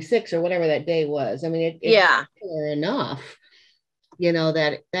 326 or whatever that day was. I mean, it's similar enough,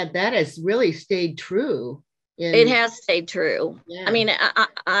 that has really stayed true. It has stayed true. Yeah. I mean,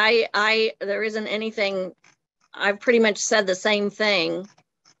 I there isn't anything. I've pretty much said the same thing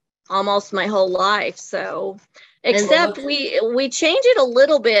almost my whole life. So, except we change it a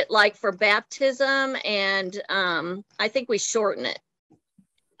little bit, like for baptism, and I think we shorten it.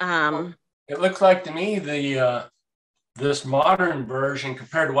 It looks like to me this modern version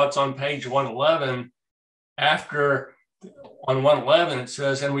compared to what's on page 111, after on 111 it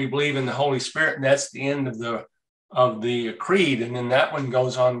says, and we believe in the Holy Spirit, and that's the end of the creed, and then that one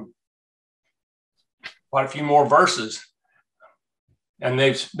goes on quite a few more verses. And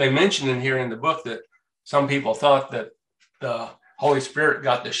they mentioned in here in the book that some people thought that the Holy Spirit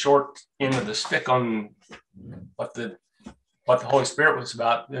got the short end of the stick on what the Holy Spirit was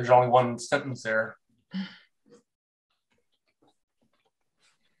about. There's only one sentence there.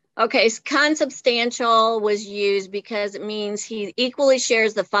 Okay, so consubstantial was used because it means he equally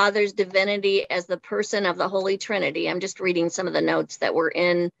shares the Father's divinity as the person of the Holy Trinity. I'm just reading some of the notes that were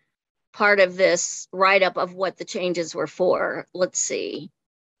in part of this write-up of what the changes were for. Let's see.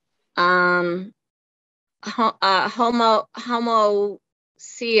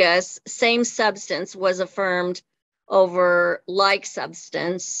 Homoousios, same substance, was affirmed over like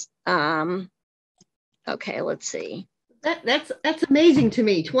substance. Okay, let's see. That's amazing to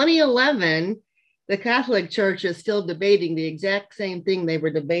me. 2011, the Catholic Church is still debating the exact same thing they were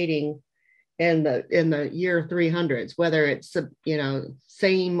debating in the year 300s, whether it's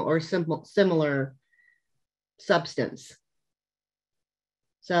same or similar substance.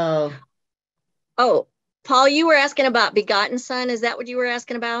 So, Paul, you were asking about begotten Son. Is that what you were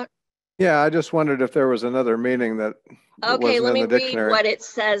asking about? Yeah, I just wondered if there was another meaning that okay, wasn't let me in the dictionary. read what it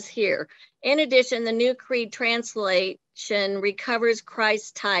says here. In addition, the New Creed translation recovers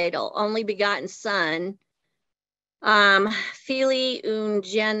Christ's title, only begotten Son, Filii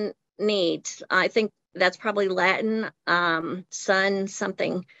Unigenitus. I think that's probably Latin, Son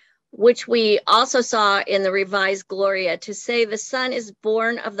something, which we also saw in the Revised Gloria. To say the Son is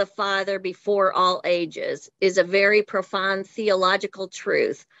born of the Father before all ages is a very profound theological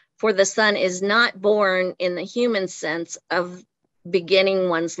truth, for the Son is not born in the human sense of beginning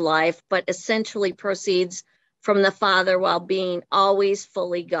one's life, but essentially proceeds from the Father while being always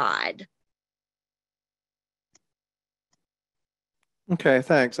fully God. Okay,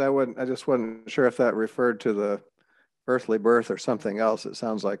 thanks. I just wasn't sure if that referred to the earthly birth or something else. It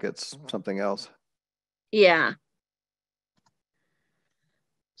sounds like it's something else. Yeah.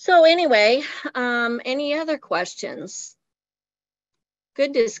 So anyway, any other questions?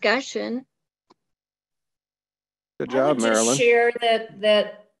 Good discussion. Good job, Marilyn. Just share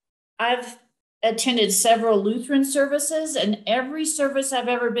that I've attended several Lutheran services, and every service I've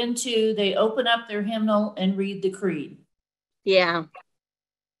ever been to, they open up their hymnal and read the creed. Yeah.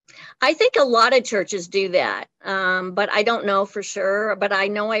 I think a lot of churches do that, but I don't know for sure. But I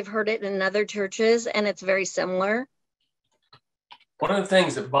know I've heard it in other churches, and it's very similar. One of the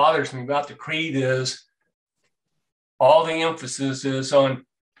things that bothers me about the creed is all the emphasis is on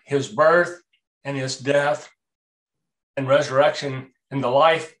his birth and his death and resurrection, and the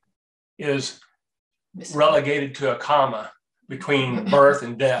life is relegated to a comma between birth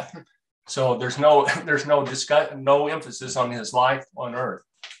and death. So there's no emphasis on his life on earth.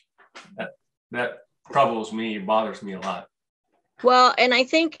 That troubles me, it bothers me a lot. Well, and I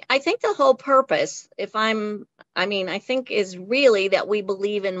think the whole purpose, I think is really that we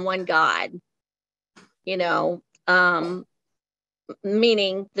believe in one God,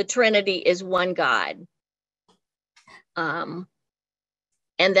 meaning the Trinity is one God. And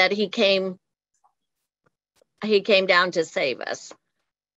that he came down to save us.